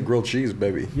Give me a toasted. grilled cheese,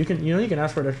 baby. You can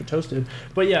ask for it extra toasted.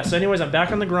 But yeah. So anyways, I'm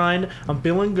back on the grind. I'm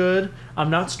feeling good. I'm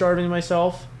not starving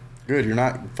myself. Good, you're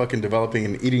not fucking developing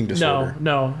an eating disorder.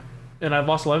 No. And I've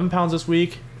lost 11 pounds this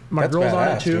week. My That's girl's on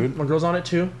it badass, too. dude. My girl's on it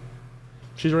too.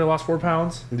 She's already lost 4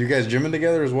 pounds. You guys gymming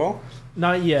together as well?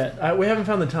 Not yet. We haven't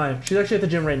found the time. She's actually at the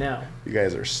gym right now. You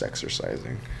guys are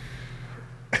sexercising.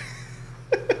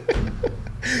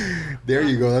 There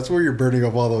you go. That's where you're burning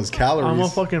up all those calories. I'm a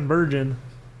fucking virgin.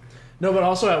 No, but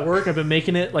also at work, I've been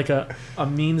making it like a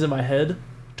means in my head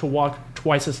to walk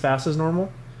twice as fast as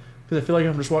normal. Because I feel like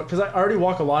I'm just walking. Because I already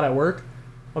walk a lot at work.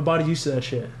 My body used to that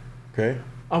shit. Okay.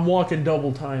 I'm walking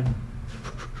double time.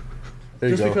 There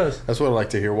you Just go. because. That's what I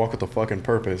like to hear. Walk with a fucking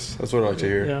purpose. That's what I like to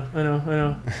hear. Yeah, I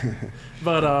know.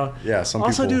 But Yeah, some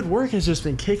also, people. dude, work has just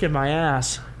been kicking my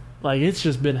ass. Like, it's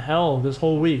just been hell this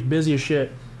whole week. Busy as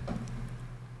shit.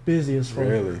 Busy as fuck.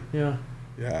 Really? Yeah.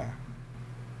 Yeah.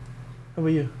 How about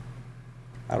you?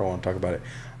 I don't want to talk about it.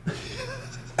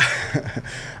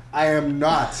 I am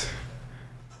not.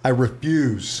 I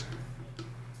refuse.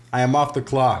 I am off the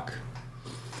clock.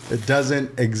 It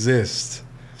doesn't exist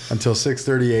until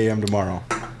 6:30 a.m. tomorrow.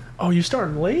 Oh, you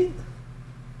starting late?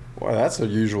 Well, that's the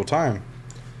usual time.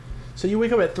 So you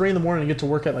wake up at 3 in the morning and get to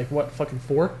work at like what, fucking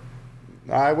 4?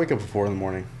 I wake up at 4 in the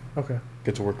morning. Okay.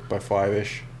 Get to work by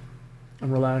 5-ish.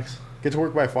 And relax. Get to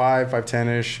work by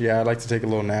 5:10-ish. Yeah, I like to take a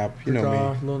little nap. You know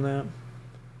Draw, me. little nap.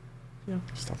 Yeah.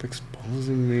 Stop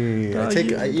exposing me. Oh, I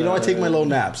take I take my little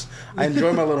naps. I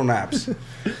enjoy my little naps.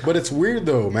 But it's weird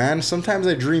though, man. Sometimes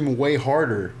I dream way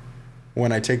harder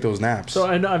when I take those naps. So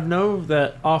I know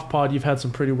that off pod you've had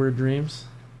some pretty weird dreams.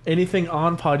 Anything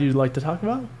on pod you'd like to talk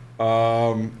about?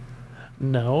 No.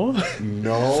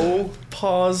 No,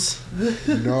 Pause.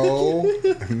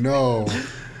 no.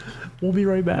 We'll be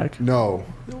right back. No.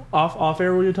 Off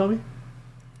air, will you tell me?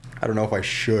 I don't know if I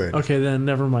should. Okay, then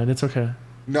never mind. It's okay.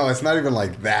 No, it's not even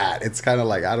like that. It's kind of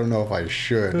like, I don't know if I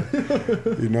should.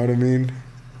 You know what I mean?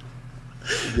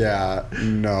 Yeah,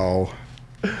 no.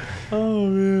 Oh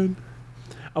man.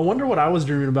 I wonder what I was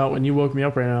dreaming about when you woke me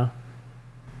up right now.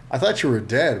 I thought you were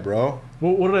dead, bro.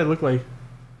 What did I look like?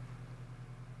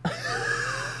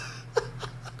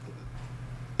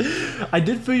 I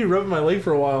did feel you rubbing my leg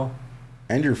for a while.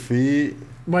 And your feet.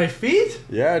 My feet?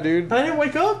 Yeah, dude. I didn't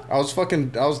wake up? I was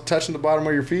touching the bottom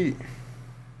of your feet.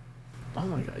 Oh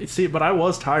my god. See, but I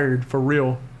was tired, for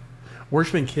real.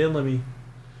 Work's been killing me.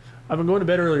 I've been going to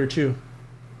bed earlier too.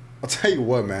 I'll tell you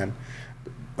what, man.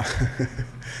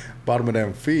 Bottom of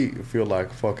them feet feel like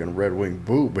a fucking Red Wing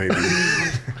boot, baby.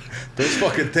 Those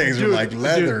fucking things are Dude, like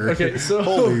leather. dude, okay, so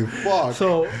Holy fuck.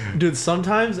 So, dude,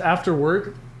 sometimes after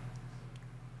work,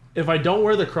 if I don't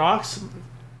wear the Crocs,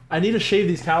 I need to shave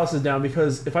these calluses down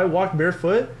because if I walk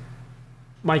barefoot,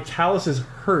 my calluses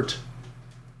hurt.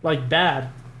 Like bad.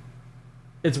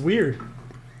 It's weird.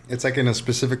 It's like in a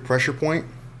specific pressure point.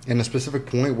 In a specific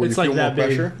point where It's you like feel that more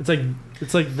big. pressure.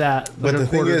 It's like that. But like the a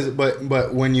thing quarter. is,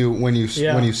 but when you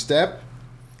Yeah. step,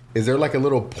 is there like a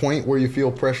little point where you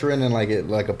feel pressure in and like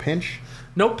a pinch?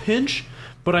 No pinch,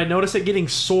 but I notice it getting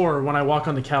sore when I walk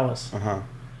on the callus. Uh-huh.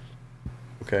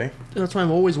 Okay. That's why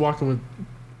I'm always walking with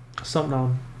something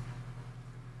on.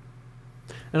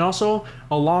 And also,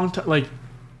 a long time, like,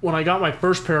 when I got my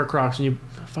first pair of Crocs, and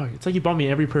it's like you bought me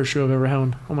every pair of shoe I've ever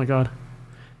owned. Oh my god.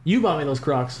 You bought me those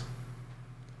Crocs.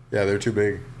 Yeah, they're too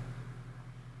big.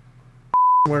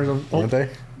 Wears them. Oh, Aren't they?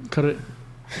 cut it.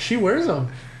 She wears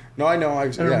them. No, I know.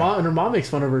 And her mom makes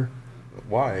fun of her.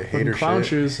 Why? Fucking Hater clown shit?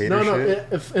 shoes. Hater shit?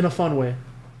 If in a fun way.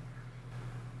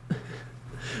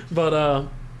 But,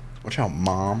 Watch out,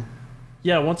 mom.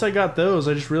 yeah, once I got those,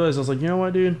 I just realized, I was like, you know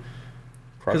what, dude?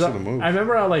 Crocs are the move. I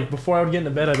remember before I would get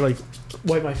into bed, I'd like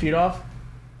wipe my feet off.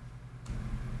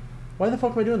 Why the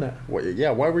fuck am I doing that?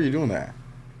 Yeah, why were you doing that?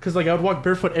 Because like I would walk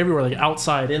barefoot everywhere, like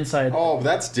outside, inside. Oh,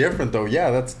 that's different though.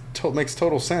 Yeah, that's makes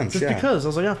total sense. Just yeah. because I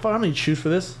was like, yeah, fuck, I don't need shoes for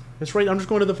this. It's right. I'm just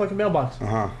going to the fucking mailbox.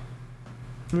 Uh-huh.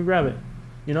 Let me grab it.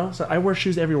 You know. So I wear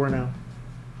shoes everywhere now.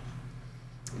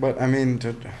 But I mean,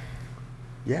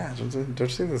 yeah, don't you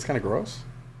think that's kind of gross?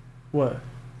 What?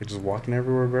 You're just walking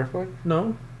everywhere barefoot?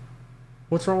 No.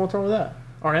 What's wrong with that?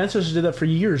 Our ancestors did that for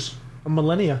years, a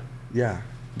millennia. Yeah.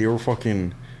 They were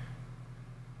fucking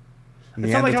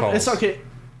It's not like Neanderthals. it's okay.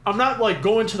 I'm not like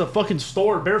going to the fucking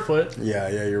store barefoot. Yeah,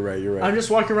 you're right. I'm just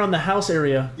walking around the house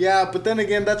area. Yeah, but then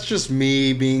again, that's just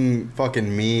me being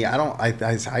fucking me. I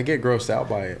get grossed out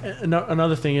by it.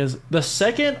 Another thing is, the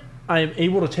second I'm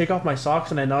able to take off my socks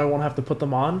and I know I won't have to put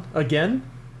them on again,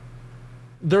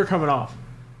 they're coming off.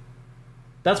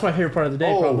 That's my favorite part of the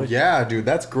day, Oh, probably. yeah, dude,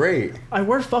 that's great. I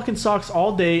wear fucking socks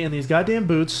all day in these goddamn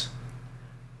boots,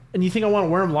 and you think I want to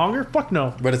wear them longer? Fuck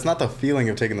no. But it's not the feeling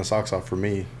of taking the socks off for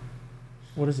me.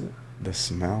 What is it? The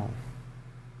smell.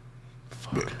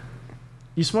 Fuck.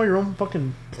 You smell your own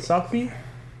fucking sock feet?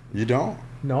 You don't?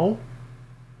 No.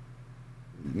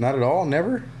 Not at all?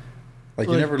 Never? Like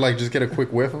you Like- never like just get a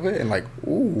quick whiff of it and like,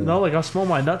 ooh. No, like I smell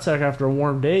my nutsack after a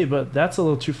warm day, but that's a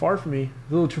little too far for me.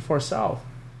 A little too far south.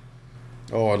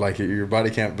 Oh, like your body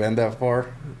can't bend that far?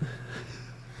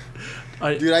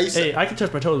 Dude, I can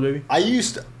touch my toes, baby. I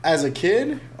used to, as a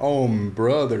kid, oh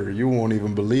brother, you won't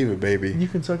even believe it, baby. You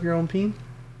can suck your own peen?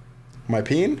 My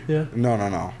peen? Yeah.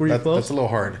 No. Were you close? That's a little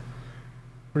hard.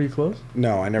 Were you close?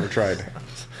 No, I never tried.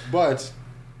 But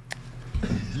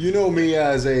you know me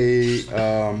as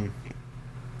a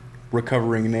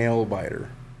recovering nail biter,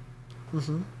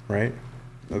 Mm-hmm. right?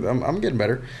 I'm getting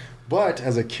better. But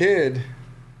as a kid,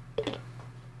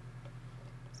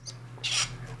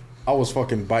 I was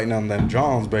fucking biting on them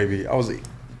Johns, baby. I was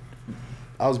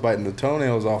biting the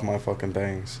toenails off my fucking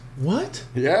things. What?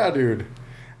 Yeah, dude.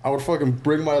 I would fucking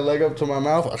bring my leg up to my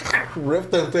mouth,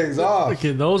 rip them things off.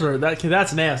 Okay,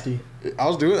 that's nasty. I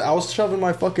was shoving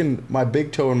my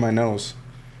big toe in my nose.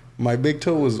 My big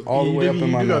toe was all the way up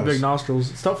in my You nose. got big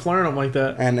nostrils. Stop flaring them like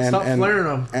that. Stop flaring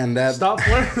them. And that Stop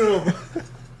flaring them.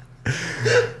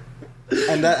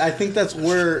 and that I think that's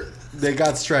where they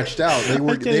got stretched out. They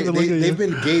were I can't even look at you. they've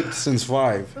been gaped since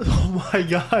 5. Oh my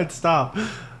god! Stop.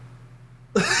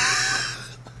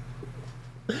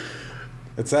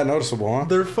 It's that noticeable, huh?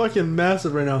 They're fucking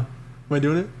massive right now. Am I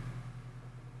doing it?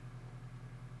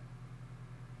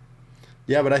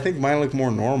 Yeah, but I think mine look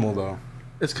more normal though.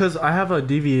 It's because I have a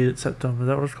deviated septum. Is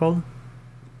that what it's called?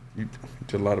 You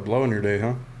did a lot of blow in your day,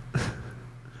 huh?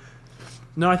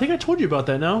 No, I think I told you about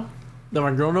that now. That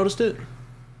my girl noticed it.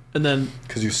 And then,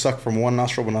 Because you suck from one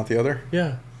nostril but not the other.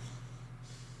 yeah.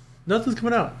 Nothing's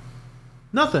coming out.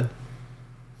 Nothing.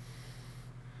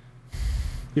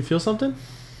 You feel something?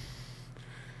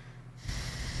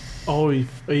 Oh, you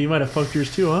might have fucked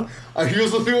yours too, huh? I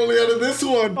was the only out of this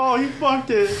one. Oh, he fucked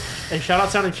it. Hey, shout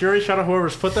out Sound and Fury. Shout out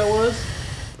whoever's foot that was.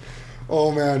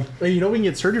 Oh man. Hey, you know we can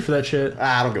get surgery for that shit.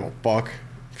 I don't give a fuck.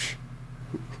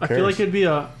 I feel like it'd be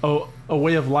a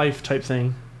way of life type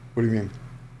thing. What do you mean?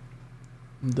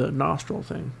 The nostril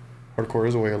thing. Hardcore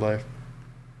is a way of life.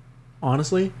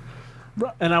 Honestly.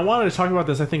 And I wanted to talk about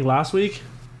this, I think, last week.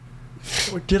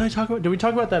 Or did we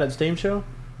talk about that at Stame Show?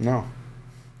 No.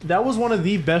 That was one of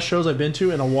the best shows I've been to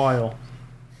in a while.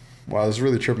 Wow, this is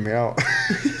really tripping me out.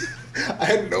 I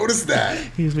hadn't noticed that.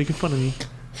 He was making fun of me.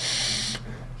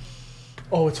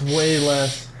 Oh, it's way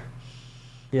less.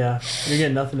 Yeah, you're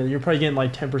getting nothing. You're probably getting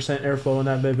like 10% airflow in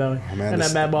that bad belly. Oh man, and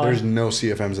that bad body. there's no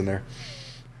CFMs in there.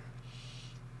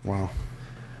 Wow.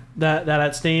 That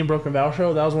at Stame Broken Vow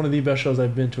show, that was one of the best shows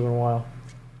I've been to in a while.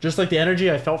 Just like the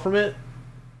energy I felt from it.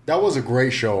 That was a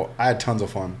great show. I had tons of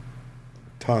fun.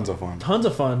 Tons of fun. Tons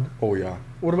of fun. Oh yeah.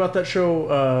 What about that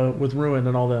show with Ruin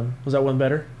and all them? Was that one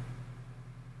better?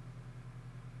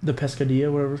 The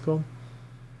Pescadilla, whatever it's called?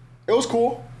 It was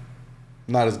cool.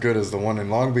 Not as good as the one in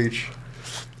Long Beach,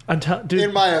 Dude,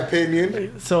 in my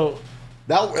opinion. so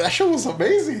That show was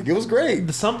amazing. It was great.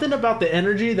 something about the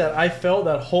energy that I felt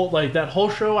that whole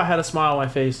show, I had a smile on my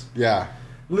face. Yeah.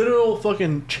 Literal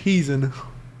fucking cheesing.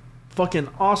 Fucking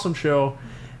awesome show.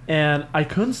 And I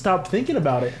couldn't stop thinking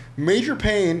about it. Major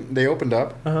Pain, they opened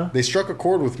up. Uh-huh. They struck a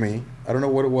chord with me. I don't know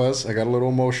what it was. I got a little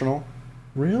emotional.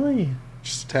 Really?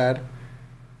 Just a tad.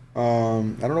 I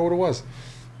don't know what it was.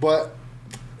 But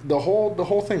the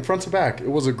whole thing, front to back, it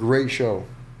was a great show.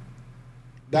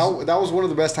 That was one of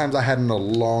the best times I had in a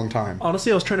long time.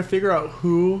 Honestly, I was trying to figure out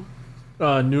who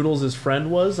Noodles' friend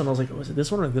was. And I was like, was it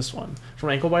this one or this one? From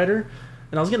Ankle Biter.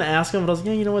 And I was going to ask him, but I was like,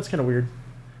 yeah, you know what? It's kind of weird.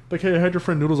 Like, hey, I had your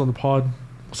friend Noodles on the pod.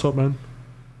 What's up, man?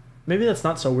 Maybe that's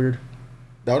not so weird.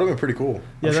 That would have been pretty cool.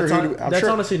 Yeah, that's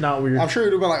honestly not weird. I'm sure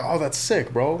he'd have been like, oh, that's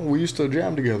sick, bro. We used to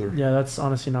jam together. Yeah, that's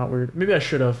honestly not weird. Maybe I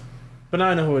should have. But now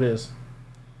I know who it is.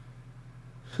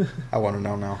 I want to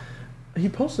know now. He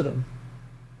posted him.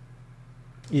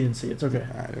 You didn't see it. It's okay.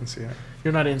 I didn't see it.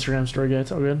 You're not an Instagram story guy.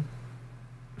 It's all good.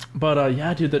 But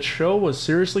yeah, dude, that show was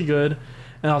seriously good.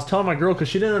 And I was telling my girl because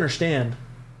she didn't understand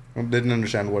I didn't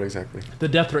understand what exactly. the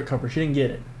death threat cover. She didn't get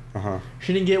it. Uh-huh.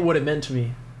 She didn't get what it meant to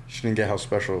me. She didn't get how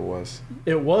special it was.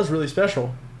 It was really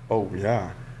special. Oh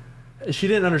yeah. She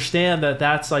didn't understand that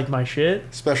that's like my shit.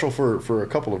 Special for a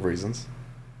couple of reasons.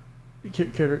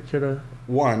 Care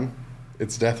One,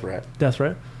 it's death threat. Death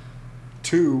threat.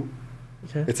 2,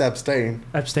 Okay. it's abstain.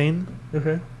 Abstain.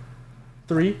 Okay.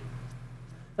 3.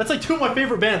 That's like 2 of my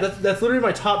favorite bands. That's literally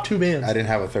my top 2 bands. I didn't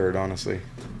have a third, honestly.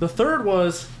 The third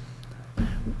was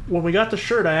when we got the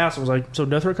shirt. I asked him, I was like, "So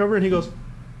Death Threat cover?" And he goes,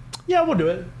 "Yeah, we'll do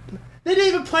it." They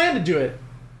didn't even plan to do it.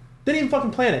 They didn't even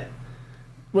fucking plan it.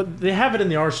 But they have it in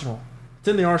the arsenal. It's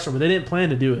in the arsenal, but they didn't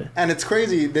plan to do it. And it's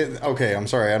crazy that, okay, I'm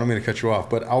sorry, I don't mean to cut you off,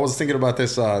 but I was thinking about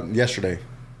this yesterday,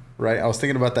 right? I was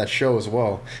thinking about that show as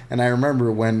well. And I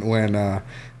remember when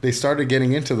they started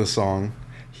getting into the song,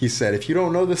 he said, "If you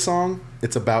don't know this song,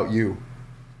 it's about you."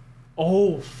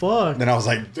 Oh, fuck. Then I was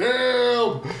like,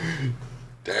 damn!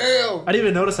 Damn! I didn't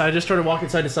even notice that. I just started walking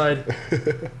side to side.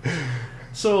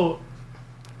 So,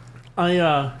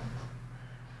 I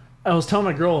was telling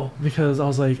my girl because I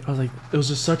was like, it was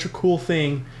just such a cool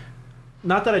thing.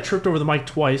 Not that I tripped over the mic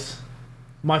twice.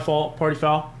 My fault. Party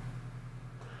foul.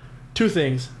 2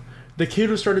 things. The kid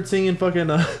who started singing fucking,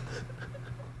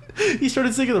 he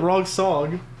started singing the wrong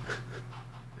song.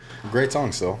 Great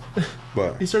song still,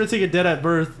 but He started singing Dead at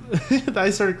Birth.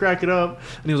 I started cracking up.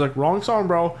 And he was like, "Wrong song,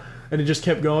 bro." And he just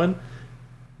kept going.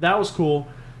 That was cool.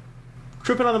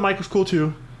 Tripping on the mic was cool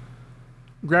too.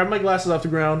 Grabbed my glasses off the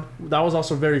ground. That was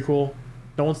also very cool.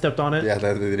 No one stepped on it. yeah,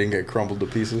 they didn't get crumbled to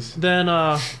pieces. Then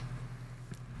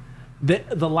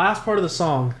the last part of the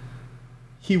song,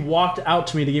 he walked out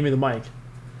to me to give me the mic.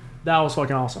 That was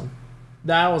fucking awesome.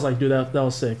 That was like, dude, that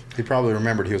was sick. He probably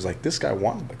remembered, he was like, this guy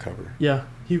wanted the cover. Yeah,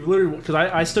 he literally, because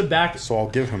I stood back. So I'll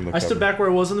give him the cover. I stood back where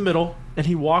I was in the middle, and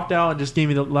he walked out and just gave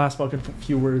me the last fucking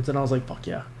few words, and I was like, fuck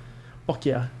yeah. Fuck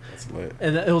yeah. That's lit.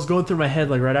 And it was going through my head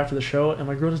like right after the show, and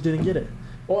my girl just didn't get it.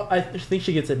 Well, I think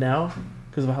she gets it now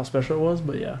because of how special it was,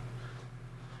 but yeah.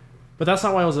 But that's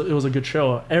not why it was a good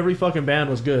show. Every fucking band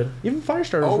was good. Even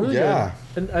Firestarter was really good.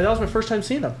 And that was my first time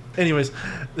seeing them. Anyways,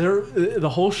 the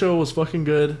whole show was fucking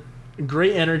good.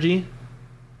 Great energy.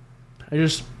 I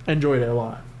just enjoyed it a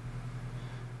lot.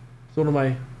 It's one of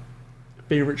my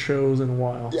favorite shows in a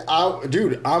while. Yeah,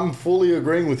 dude, I'm fully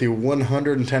agreeing with you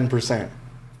 110%.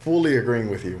 Fully agreeing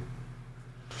with you.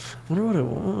 I wonder what it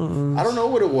was. I don't know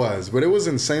what it was, but it was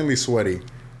insanely sweaty.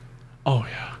 Oh,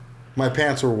 yeah. My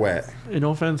pants were wet. Hey,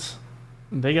 no offense.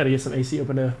 They got to get some AC up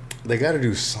in the They got to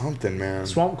do something, man.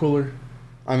 swamp cooler.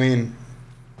 I mean,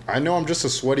 I know I'm just a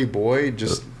sweaty boy,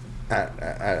 just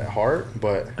at heart,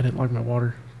 but I didn't like my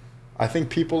water. I think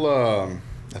people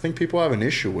have an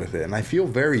issue with it, and I feel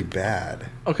very bad.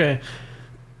 Okay.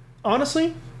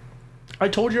 Honestly, I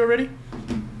told you already.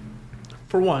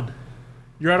 For one,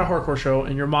 you're at a hardcore show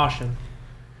and you're moshing.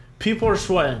 People are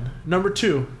sweating. Number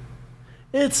 2,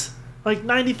 it's like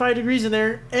 95 degrees in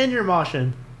there and you're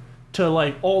moshing to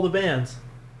like all the bands.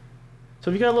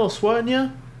 So if you got a little sweat in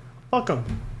you, fuck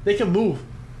them. They can move.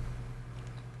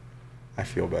 I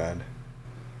feel bad.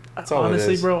 That's all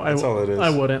Honestly, it is. bro, That's all it is. I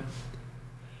wouldn't.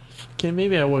 Okay,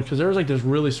 maybe I would, because there was like this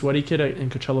really sweaty kid in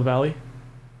Coachella Valley.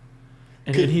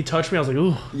 And then he touched me. I was like,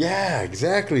 ooh. Yeah,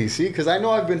 exactly. See, because I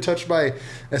know I've been touched by,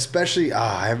 especially,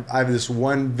 I have this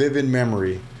one vivid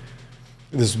memory.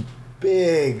 This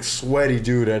big, sweaty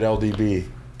dude at LDB,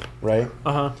 right?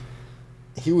 Uh-huh.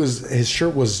 His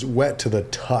shirt was wet to the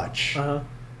touch. Uh-huh.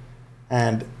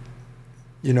 And,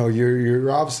 you know,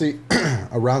 you're obviously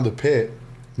around the pit.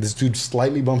 This dude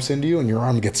slightly bumps into you and your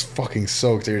arm gets fucking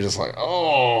soaked. And you're just like,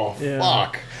 oh, Yeah.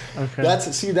 fuck. Okay.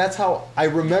 That's how I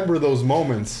remember those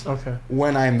moments Okay.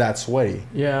 when I'm that sweaty.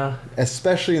 Yeah.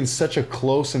 Especially in such a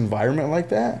close environment like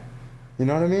that. You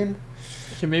know what I mean?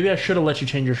 Okay, maybe I should have let you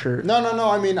change your shirt. No.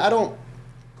 I mean, I don't...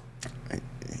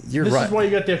 You're This right. is why you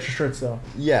got the extra shirts, though.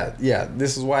 Yeah.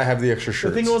 This is why I have the extra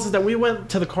shirts. The thing was is that we went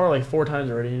to the car like 4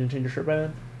 times already. You didn't change your shirt by then? You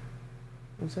know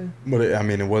what I'm saying? But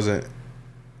it wasn't...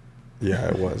 Yeah,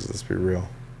 it was. Let's be real.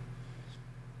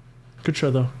 Good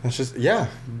show, though. That's just... Yeah.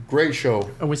 Great show.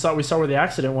 And we saw where the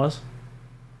accident was.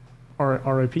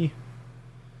 R.I.P.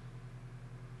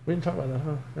 We didn't talk about that,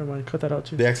 huh? Never mind. Cut that out,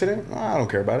 too. The accident? I don't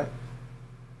care about it.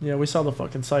 Yeah, we saw the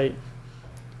fucking site.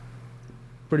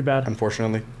 Pretty bad.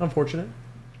 Unfortunately. Unfortunate.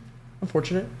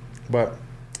 But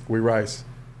we rise.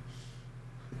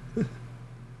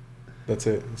 That's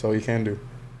it. That's all you can do.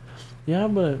 Yeah,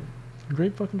 but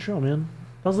great fucking show, man.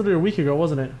 That was literally a week ago,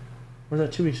 wasn't it? Or was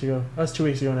that 2 weeks ago? That's 2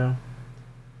 weeks ago now.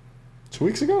 2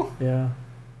 weeks ago? Yeah.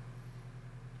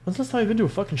 When's the last time you've been to a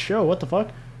fucking show? What the fuck?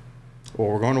 Well,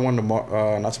 we're going to one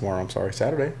tomorrow. Not tomorrow, I'm sorry.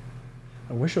 Saturday.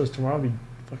 I wish it was tomorrow. It'd be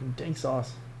fucking dank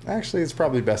sauce. Actually, it's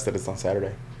probably best that it's on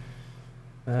Saturday.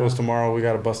 Close tomorrow. We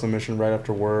got a bust a mission right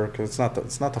after work. It's not the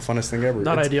funnest thing ever.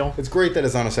 Not It's- ideal. It's great that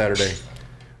it's on a Saturday,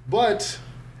 but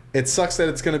it sucks that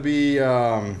it's gonna be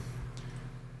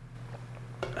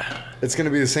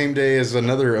the same day as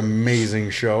another amazing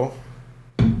show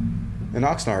in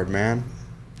Oxnard, man.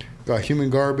 Got Human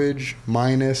Garbage,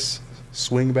 Minus,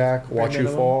 Swing Back, Watch You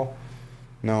minimum? Fall.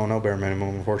 No bare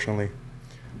minimum, unfortunately.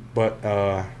 But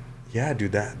yeah,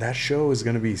 dude, that show is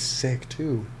gonna be sick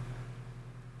too.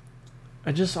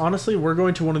 I just honestly, we're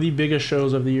going to one of the biggest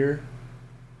shows of the year.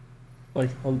 Like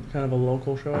kind of a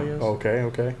local show, I guess.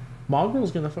 Okay.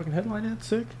 Mongrel's gonna fucking headline it.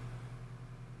 Sick.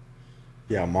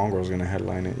 Yeah, Mongrel's gonna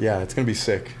headline it. Yeah, it's gonna be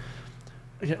sick.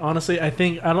 Okay, honestly, I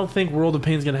don't think World of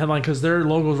Pain's gonna headline because their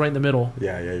logo's right in the middle.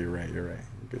 Yeah, you're right.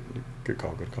 Good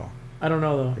call. I don't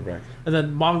know though. You're right. And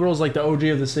then Mongrel's like the OG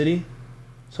of the city,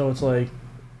 so it's like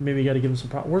maybe you got to give him some.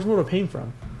 Where's World of Pain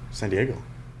from? San Diego.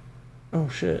 Oh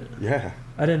shit! Yeah.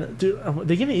 I didn't. Dude,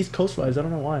 they give me East Coast vibes. I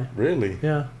don't know why. Really?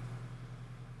 Yeah.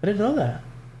 I didn't know that.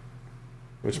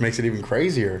 Which makes it even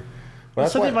crazier. But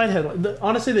So they might headline.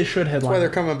 Honestly, they should that's headline. why they're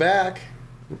coming back,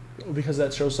 because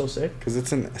that show's so sick. because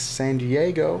it's in San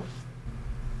Diego.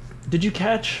 Did you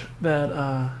catch that?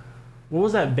 What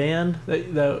was that band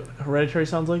that Hereditary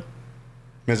sounds like?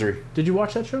 Misery. Did you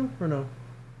watch that show or no?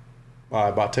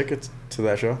 I bought tickets to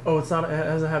that show. Oh, it's not. It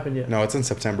hasn't happened yet. No, it's in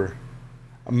September.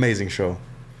 Amazing show.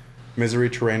 Misery,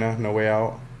 Terena, No Way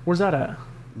Out. Where's that at?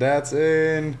 That's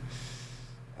in.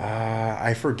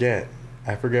 I forget.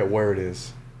 I forget where it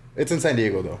is. It's in San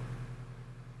Diego though.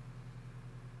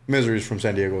 Misery's from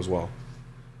San Diego as well.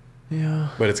 Yeah.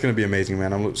 But it's gonna be amazing,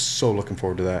 man. I'm so looking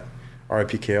forward to that.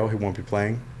 R.I.P. KO, he won't be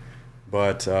playing,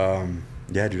 but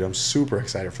yeah, dude, I'm super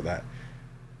excited for that.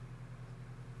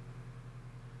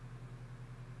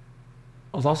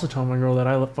 I was also telling my girl that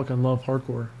I fucking love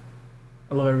hardcore.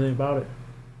 I love everything about it.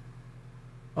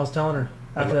 I was telling her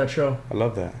after that show. I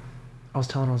love that. I was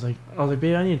telling her, I was like,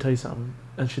 babe, I need to tell you something.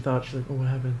 And she's like, oh, what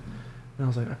happened? And I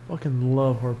was like, I fucking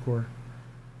love hardcore.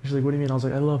 She's like, what do you mean? I was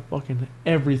like, I love fucking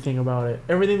everything about it.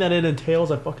 Everything that it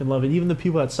entails, I fucking love it. Even the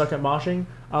people that suck at moshing,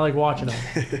 I like watching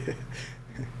them.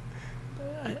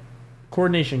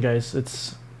 Coordination, guys.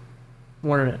 It's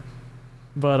learn it.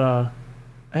 But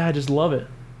I just love it.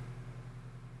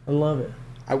 I love it.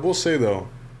 I will say though,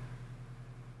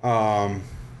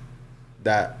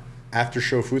 that after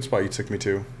show food spot you took me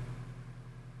to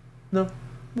No.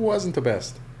 wasn't the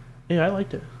best. Yeah, I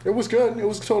liked it. It was good. It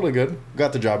was totally good.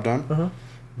 Got the job done. Uh-huh.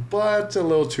 But a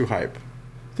little too hype.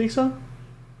 Think so?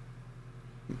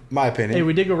 My opinion. Hey,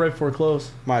 we did go right before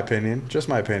close. My opinion. Just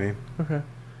my opinion. Okay.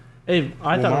 Hey,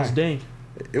 I Well, thought it was my. dank.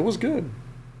 It was good.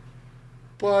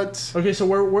 But Okay,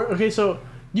 so so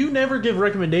you never give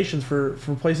recommendations for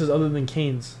places other than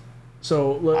Cane's.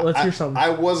 So let's hear something. I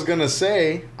was gonna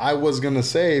say,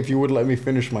 if you would let me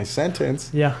finish my sentence,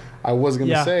 Yeah. I was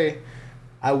gonna Yeah. say,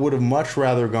 I would have much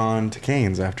rather gone to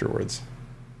Cane's afterwards.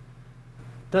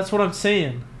 That's what I'm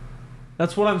saying.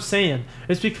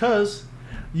 It's because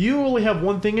you only have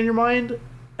one thing in your mind,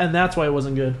 and that's why it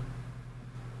wasn't good.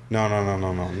 No.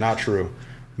 Not true.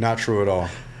 Not true at all.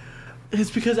 It's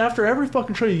because after every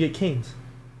fucking show you get Cane's.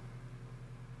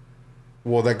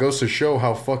 Well, that goes to show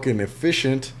how fucking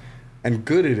efficient and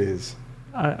good it is.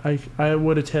 I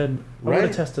would attend. I Right?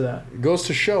 would attest to that. It goes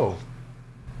to show.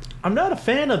 I'm not a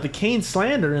fan of the Kane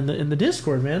slander in the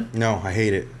Discord, man. No, I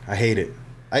hate it.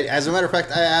 As a matter of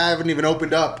fact, I haven't even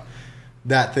opened up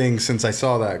that thing since I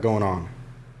saw that going on.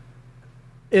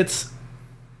 This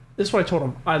is what I told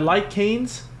him. I like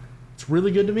Cane's. It's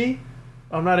really good to me.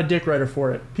 I'm not a dick rider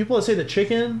for it. People that say that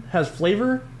chicken has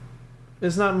flavor,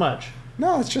 it's not much.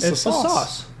 No, it's just It's a the sauce.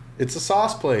 sauce. It's a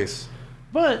sauce place.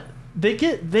 But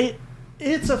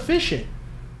it's efficient.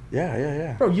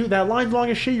 Yeah. Bro, that line's long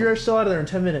as shit, you're still out of there in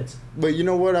 10 minutes. But you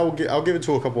know what? I'll give it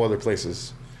to a couple other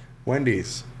places.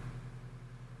 Wendy's.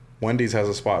 Wendy's has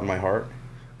a spot in my heart.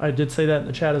 I did say that in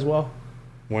the chat as well.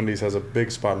 Wendy's has a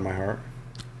big spot in my heart.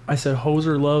 I said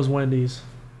Hoser loves Wendy's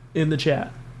in the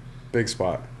chat. Big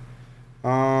spot.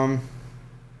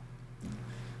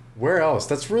 Where else?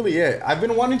 That's really it. I've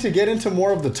been wanting to get into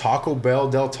more of the Taco Bell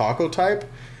Del Taco type.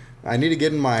 I need to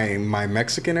get in my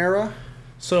Mexican era.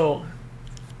 So,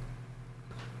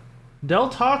 Del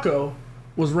Taco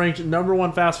was ranked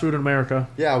 #1 fast food in America.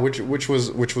 Yeah, which was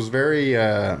very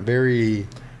very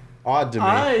odd to me.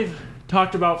 I've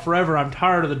talked about forever. I'm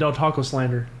tired of the Del Taco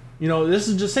slander. You know, this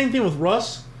is just same thing with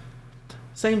Russ.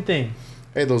 Same thing.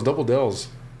 Hey, those double Dells,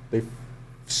 they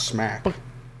smack.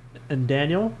 And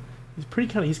Daniel, he's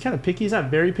kind of picky. He's not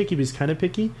very picky, but he's kind of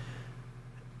picky.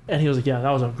 And he was like, "Yeah,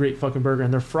 that was a great fucking burger."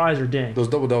 And their fries are dang. Those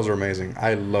double Dells are amazing.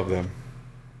 I love them.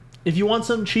 If you want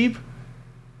something cheap,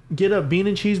 get a bean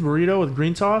and cheese burrito with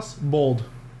green sauce, bold.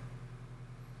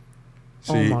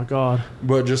 Oh See, my god.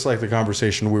 But just like the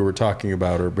conversation we were talking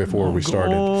about or before we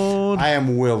started, God. I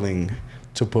am willing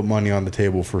to put money on the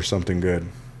table for something good.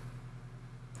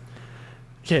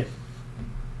 Okay.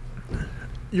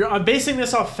 I'm basing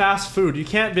this off fast food. You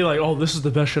can't be like, oh, this is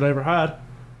the best shit I ever had.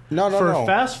 No, For no.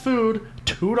 fast food,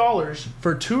 $2.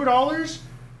 For $2,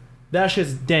 that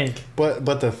shit's dank. But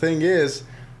the thing is,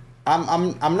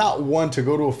 I'm not one to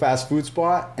go to a fast food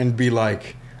spot and be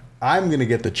like, I'm gonna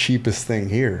get the cheapest thing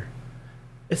here.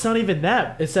 It's not even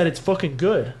that. It's that it's fucking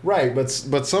good. Right, but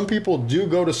some people do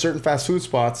go to certain fast food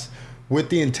spots with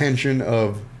the intention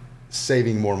of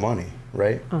saving more money,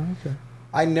 right? Oh, okay.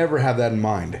 I never have that in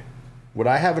mind. What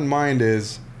I have in mind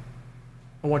is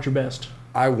I want your best.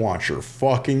 I want your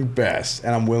fucking best,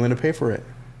 and I'm willing to pay for it.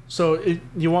 So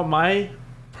you want my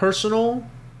personal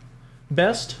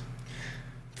best?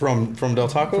 From Del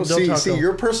Taco? From Del Taco. See,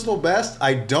 your personal best,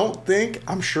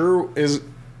 I'm sure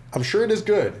it is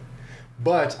good.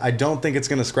 But I don't think it's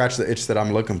going to scratch the itch that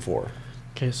I'm looking for.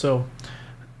 Okay, so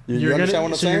You understand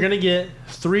what I'm saying? you're gonna get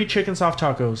 3 chicken soft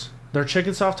tacos. Their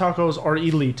chicken soft tacos are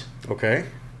elite. Okay.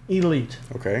 Elite.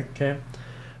 Okay. Okay.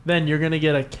 Then you're gonna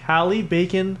get a Cali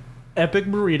bacon epic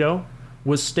burrito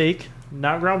with steak,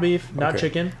 not ground beef, not Okay.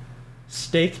 chicken,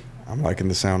 steak, I'm liking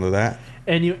the sound of that.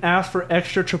 and you ask for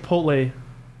extra chipotle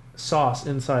sauce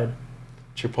inside.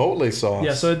 Chipotle sauce.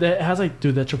 Yeah, so it has like,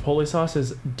 dude, that chipotle sauce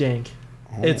is dank.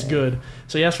 It's good.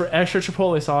 So you ask for extra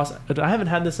chipotle sauce. I haven't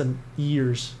had this in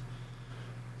years.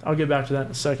 I'll get back to that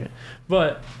in a second.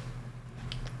 But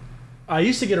I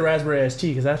used to get a raspberry iced tea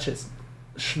because that shit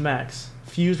schmacks.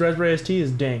 Fused raspberry iced tea is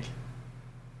dank.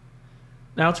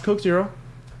 Now it's Coke Zero.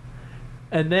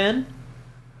 And then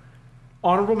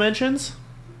honorable mentions.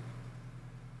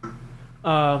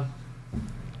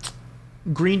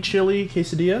 Green chili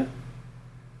quesadilla.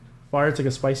 Fire, it's like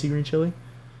a spicy green chili.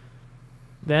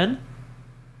 Then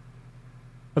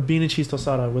a bean and cheese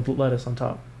tostada with lettuce on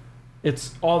top.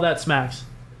 It's all that smacks.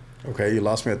 Okay, you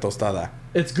lost me at tostada.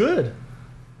 It's good.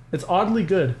 It's oddly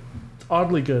good. It's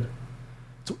oddly good.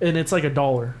 And it's like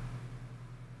 $1.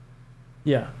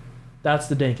 Yeah. That's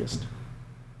the dankest.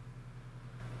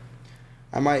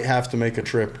 I might have to make a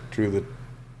trip through the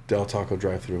Del Taco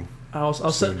drive-thru. I'll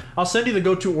send you the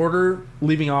go-to order,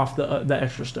 leaving off the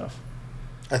extra stuff.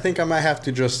 I think I might have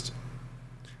to just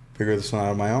figure this one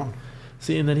out on my own.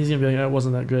 See, and then he's gonna be like, "That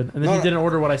wasn't that good," and then No, he no. didn't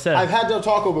order what I said. I've had Del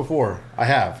Taco before. I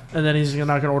have. And then he's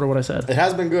not gonna order what I said. It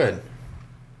has been good.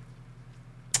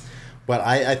 But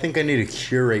I think I need to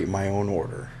curate my own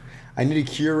order. I need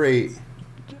to curate...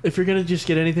 If you're gonna just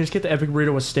get anything, just get the epic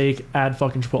burrito with steak. Add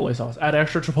fucking chipotle sauce. Add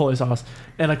extra chipotle sauce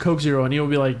and a Coke Zero, and you'll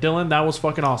be like, "Dylan, that was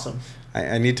fucking awesome."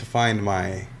 I need to find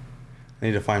my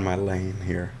lane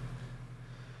here.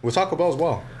 With Taco Bell as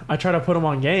well. I try to put them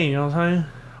on game. You know what I'm saying?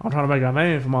 I'm trying to make that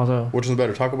name for myself. Which one's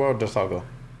better, Taco Bell or Del Taco?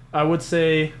 I would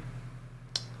say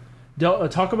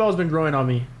Taco Bell has been growing on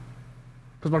me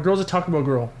because my girl's a Taco Bell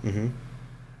girl, Mm-hmm.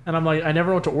 and I'm like, I never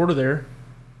know what to order there,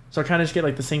 so I kind of just get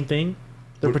like the same thing.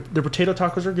 Their potato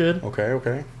tacos are good.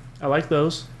 Okay. I like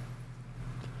those.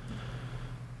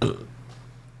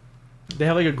 They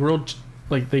have like a grilled,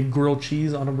 they grill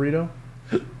cheese on a burrito.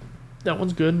 That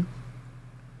one's good.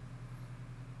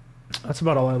 That's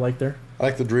about all I like there. I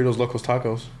like the Doritos Locos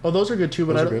Tacos. Oh, those are good too,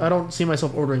 but Those are good. I don't see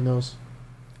myself ordering those.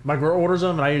 My girl orders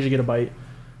them, and I usually get a bite.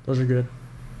 Those are good.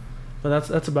 But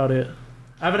that's about it.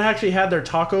 I haven't actually had their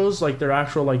tacos, like their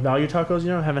actual like value tacos. You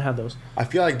know, I haven't had those. I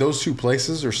feel like those two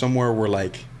places are somewhere where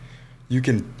like you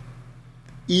can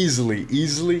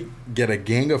easily get a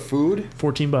gang of food.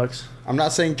 $14. I'm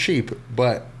not saying cheap,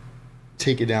 but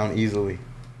take it down easily.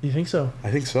 You think so?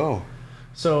 I think so.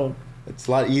 So It's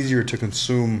a lot easier to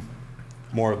consume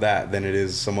more of that than it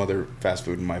is some other fast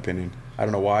food, in my opinion. I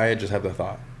don't know why. I just have the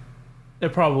thought.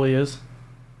 it probably is.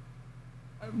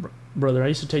 Brother, I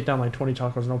used to take down like 20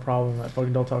 tacos, no problem, at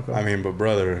fucking Del Taco. I mean, but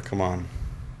brother, come on.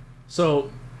 So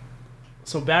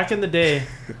back in the day,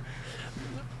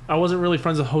 I wasn't really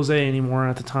friends with Jose anymore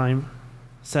at the time,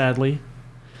 sadly.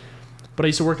 But I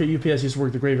used to work at UPS. I used to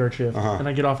work the graveyard shift, and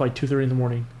I get off like 2:30 in the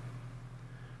morning.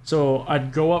 So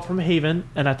I'd go up from Haven,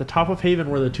 and at the top of Haven,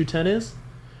 where the 210 is,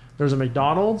 there's a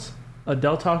McDonald's, a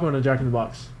Del Taco, and a Jack in the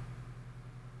Box.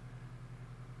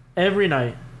 Every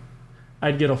night,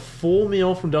 I'd get a full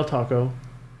meal from Del Taco,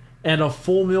 and a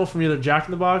full meal from either Jack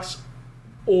in the Box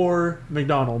or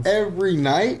McDonald's. Every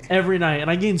night? Every night. And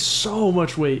I gained so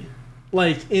much weight.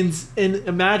 Like,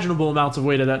 unimaginable amounts of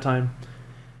weight at that time.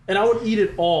 And I would eat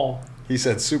it all. He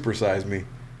said supersize me.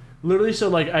 Literally, so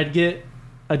like I'd get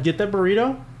that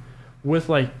burrito with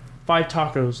like 5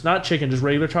 tacos. Not chicken, just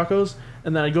regular tacos.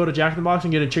 and then I go to Jack in the Box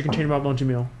and get a chicken chain about munchie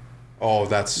meal. Oh,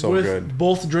 that's so with good.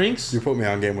 Both drinks. You put me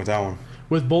on game with that one.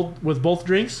 With both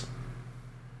drinks.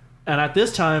 And at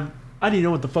this time, I didn't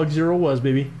know what the fuck zero was,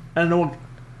 baby. I didn't know what.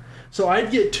 So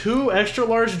I'd get 2 extra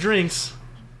large drinks.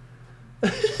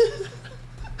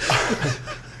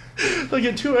 Like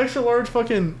get 2 extra large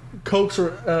fucking Cokes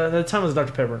or at the time it was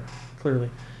Dr. Pepper, clearly.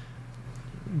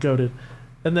 Goated.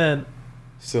 And then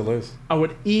Still is. I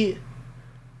would eat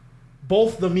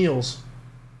both the meals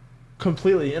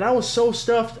completely. And I was so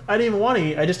stuffed, I didn't even want to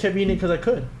eat. I just kept eating it because I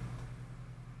could.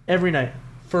 Every night.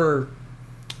 For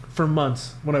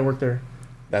months when I worked there.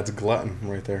 That's glutton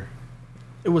right there.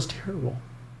 It was terrible.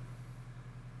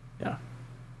 Yeah.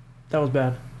 That was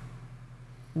bad.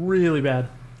 Really bad.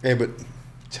 Hey, but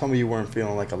tell me you weren't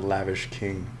feeling like a lavish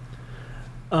king.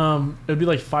 It'd be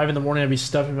like 5 in the morning. I'd be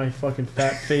stuffing my fucking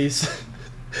fat face.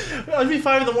 It'd be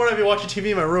 5 in the morning. I'd be watching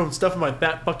TV in my room, stuffing my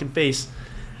fat fucking face.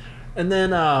 And then,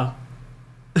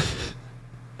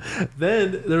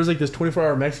 then there was like this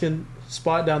 24-hour Mexican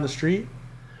spot down the street.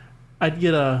 I'd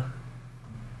get a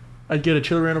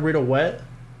chili relleno burrito wet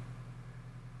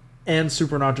and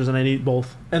super nachos, and I'd eat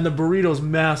both. And the burrito's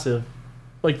massive,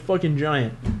 like fucking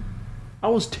giant. I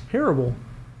was terrible.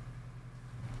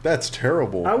 That's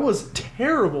terrible. I was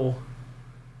terrible.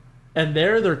 And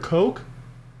their Coke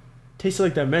tasted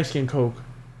like that Mexican Coke.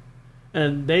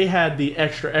 And they had the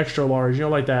extra, extra large. You know,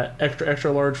 like that extra,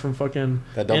 extra large from fucking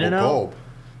that double In-N-Out? gulp.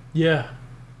 Yeah.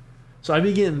 So I'd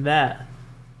be getting that.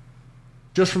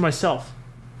 Just for myself.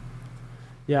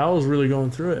 Yeah, I was really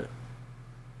going through it.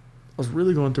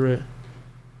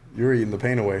 You were eating the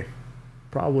pain away.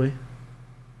 Probably.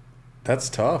 That's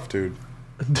tough, dude.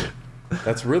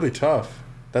 That's really tough.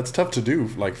 That's tough to do,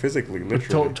 like physically,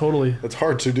 literally. Totally. It's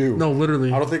hard to do. No,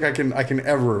 literally. I don't think I can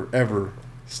ever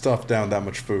stuff down that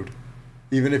much food.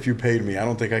 Even if you paid me, I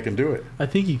don't think I can do it. I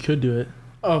think you could do it.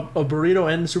 A burrito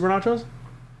and super nachos?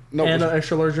 No, And an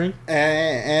extra large drink?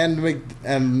 and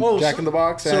Jack in the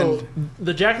Box. So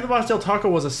the Jack in the Box Del Taco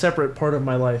was a separate part of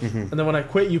my life. Mm-hmm. And then when I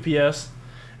quit UPS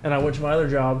and I went to my other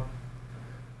job,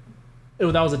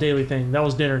 that was a daily thing. That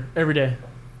was dinner every day.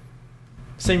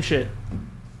 Same shit.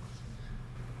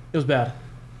 It was bad.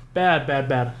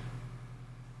 Bad.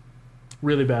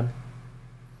 Really bad.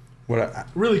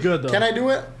 Really good, though. Can I do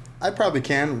it? I probably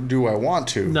can. Do I want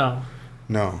to? No.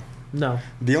 No.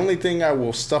 The only thing I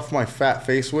will stuff my fat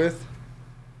face with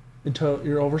Until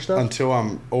you're overstuffed? until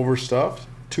I'm overstuffed,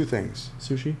 2 things.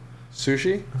 Sushi?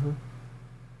 Sushi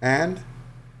and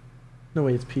No,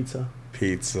 wait, it's pizza.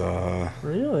 pizza.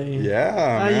 Really? Yeah,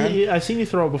 man. I've seen you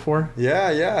throw it before. Yeah,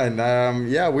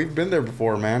 and we've been there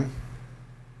before, man.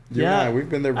 You and I, we've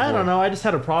been there before. I don't know. I just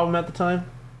had a problem at the time.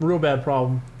 Real bad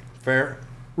problem. Fair,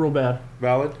 Real bad.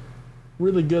 valid,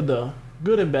 Really good, though.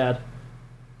 Good and bad.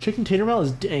 Chicken tater melt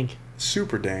is dank.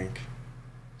 super dank.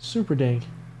 Super dank.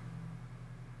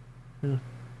 Yeah.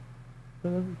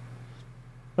 Other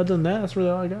than that, that's really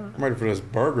all I got. I'm ready for this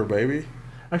burger, baby.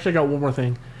 Actually, I got one more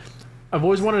thing. I've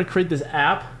always wanted to create this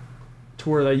app to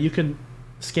where that you can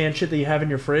scan shit that you have in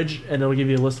your fridge and it'll give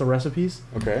you a list of recipes.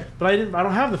 Okay. But I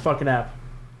don't have the fucking app.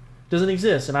 It doesn't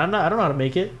exist, and I don't know how to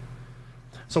make it.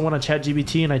 So I went on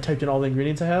ChatGPT and I typed in all the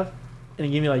ingredients I have, and it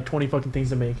gave me like 20 fucking things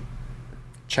to make.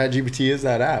 ChatGPT is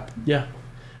that app. Yeah.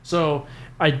 So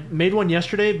I made one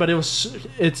yesterday, but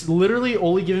it's literally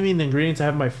only giving me the ingredients I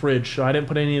have in my fridge, so I didn't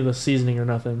put any of the seasoning or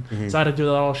nothing. Mm-hmm. So I had to do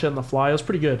that all shit on the fly. It was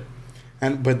pretty good.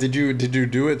 But did you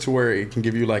do it to where it can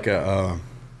give you like a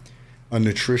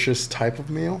nutritious type of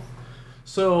meal?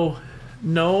 So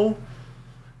no,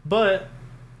 but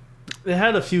it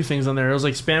had a few things on there. It was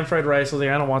like spam fried rice. I was like,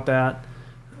 I don't want that.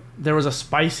 There was a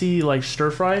spicy like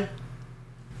stir fry.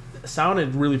 It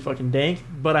sounded really fucking dank,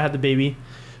 but I had the baby.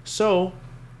 So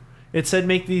it said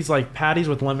make these like patties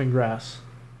with lemongrass.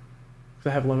 Cause I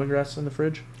have lemongrass in the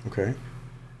fridge. Okay.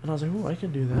 And I was like, oh, I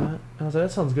can do that. And I was like,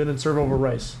 that sounds good, and serve over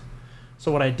rice.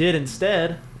 So what I did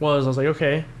instead was I was like,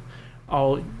 okay,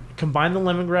 I'll combine the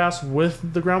lemongrass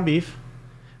with the ground beef,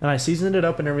 and I seasoned it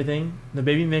up and everything. The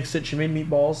baby mixed it. She made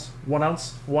meatballs, 1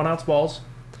 ounce balls,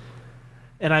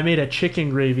 and I made a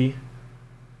chicken gravy.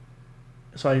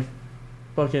 So I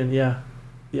fucking yeah,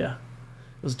 it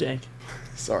was dank.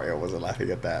 Sorry, I wasn't laughing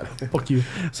at that. Fuck you.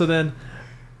 So then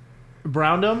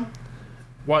browned them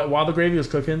while the gravy was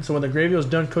cooking. So when the gravy was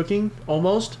done cooking,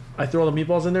 almost, I threw all the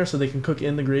meatballs in there so they can cook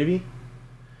in the gravy.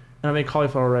 And I made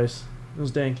cauliflower rice. It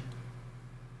was dank.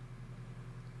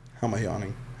 How am I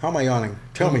yawning?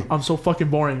 Tell me. I'm so fucking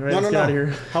boring, right? No, Let's get out of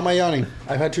here. How am I yawning?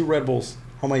 I've had 2 Red Bulls.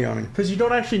 How am I yawning? Because you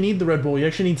don't actually need the Red Bull. You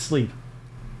actually need sleep.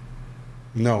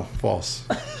 No, false.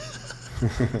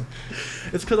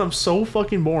 It's because I'm so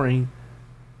fucking boring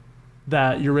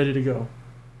that you're ready to go.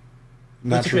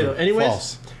 Not That's true. okay, though.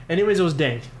 False. Anyways, it was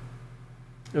dank.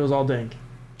 It was all dank.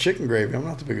 Chicken gravy. I'm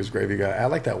not the biggest gravy guy. I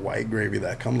like that white gravy,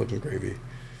 that cum-looking gravy.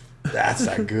 That's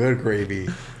that good gravy.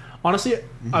 Honestly,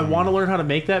 I want to learn how to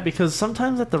make that because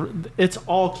sometimes it's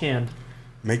all canned.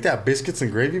 Make that biscuits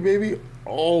and gravy, baby.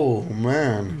 Oh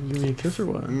man. Give me a kiss or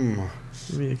what? Mm.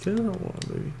 Give me a kiss or what,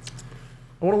 baby?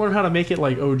 I want to learn how to make it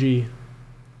like OG.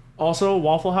 Also,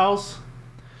 Waffle House.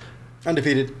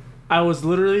 Undefeated. I was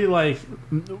literally like,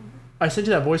 I sent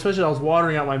you that voice message. I was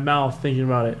watering out my mouth thinking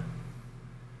about it.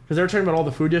 Because they were talking about all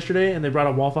the food yesterday, and they brought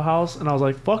up Waffle House, and I was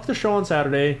like, fuck the show on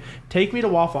Saturday. Take me to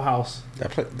Waffle House.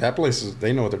 That place is.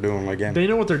 They know what they're doing again. They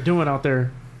know what they're doing out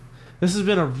there. This has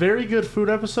been a very good food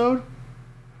episode.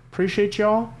 Appreciate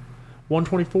y'all.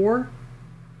 124.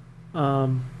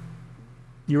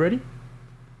 You ready?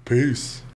 Peace.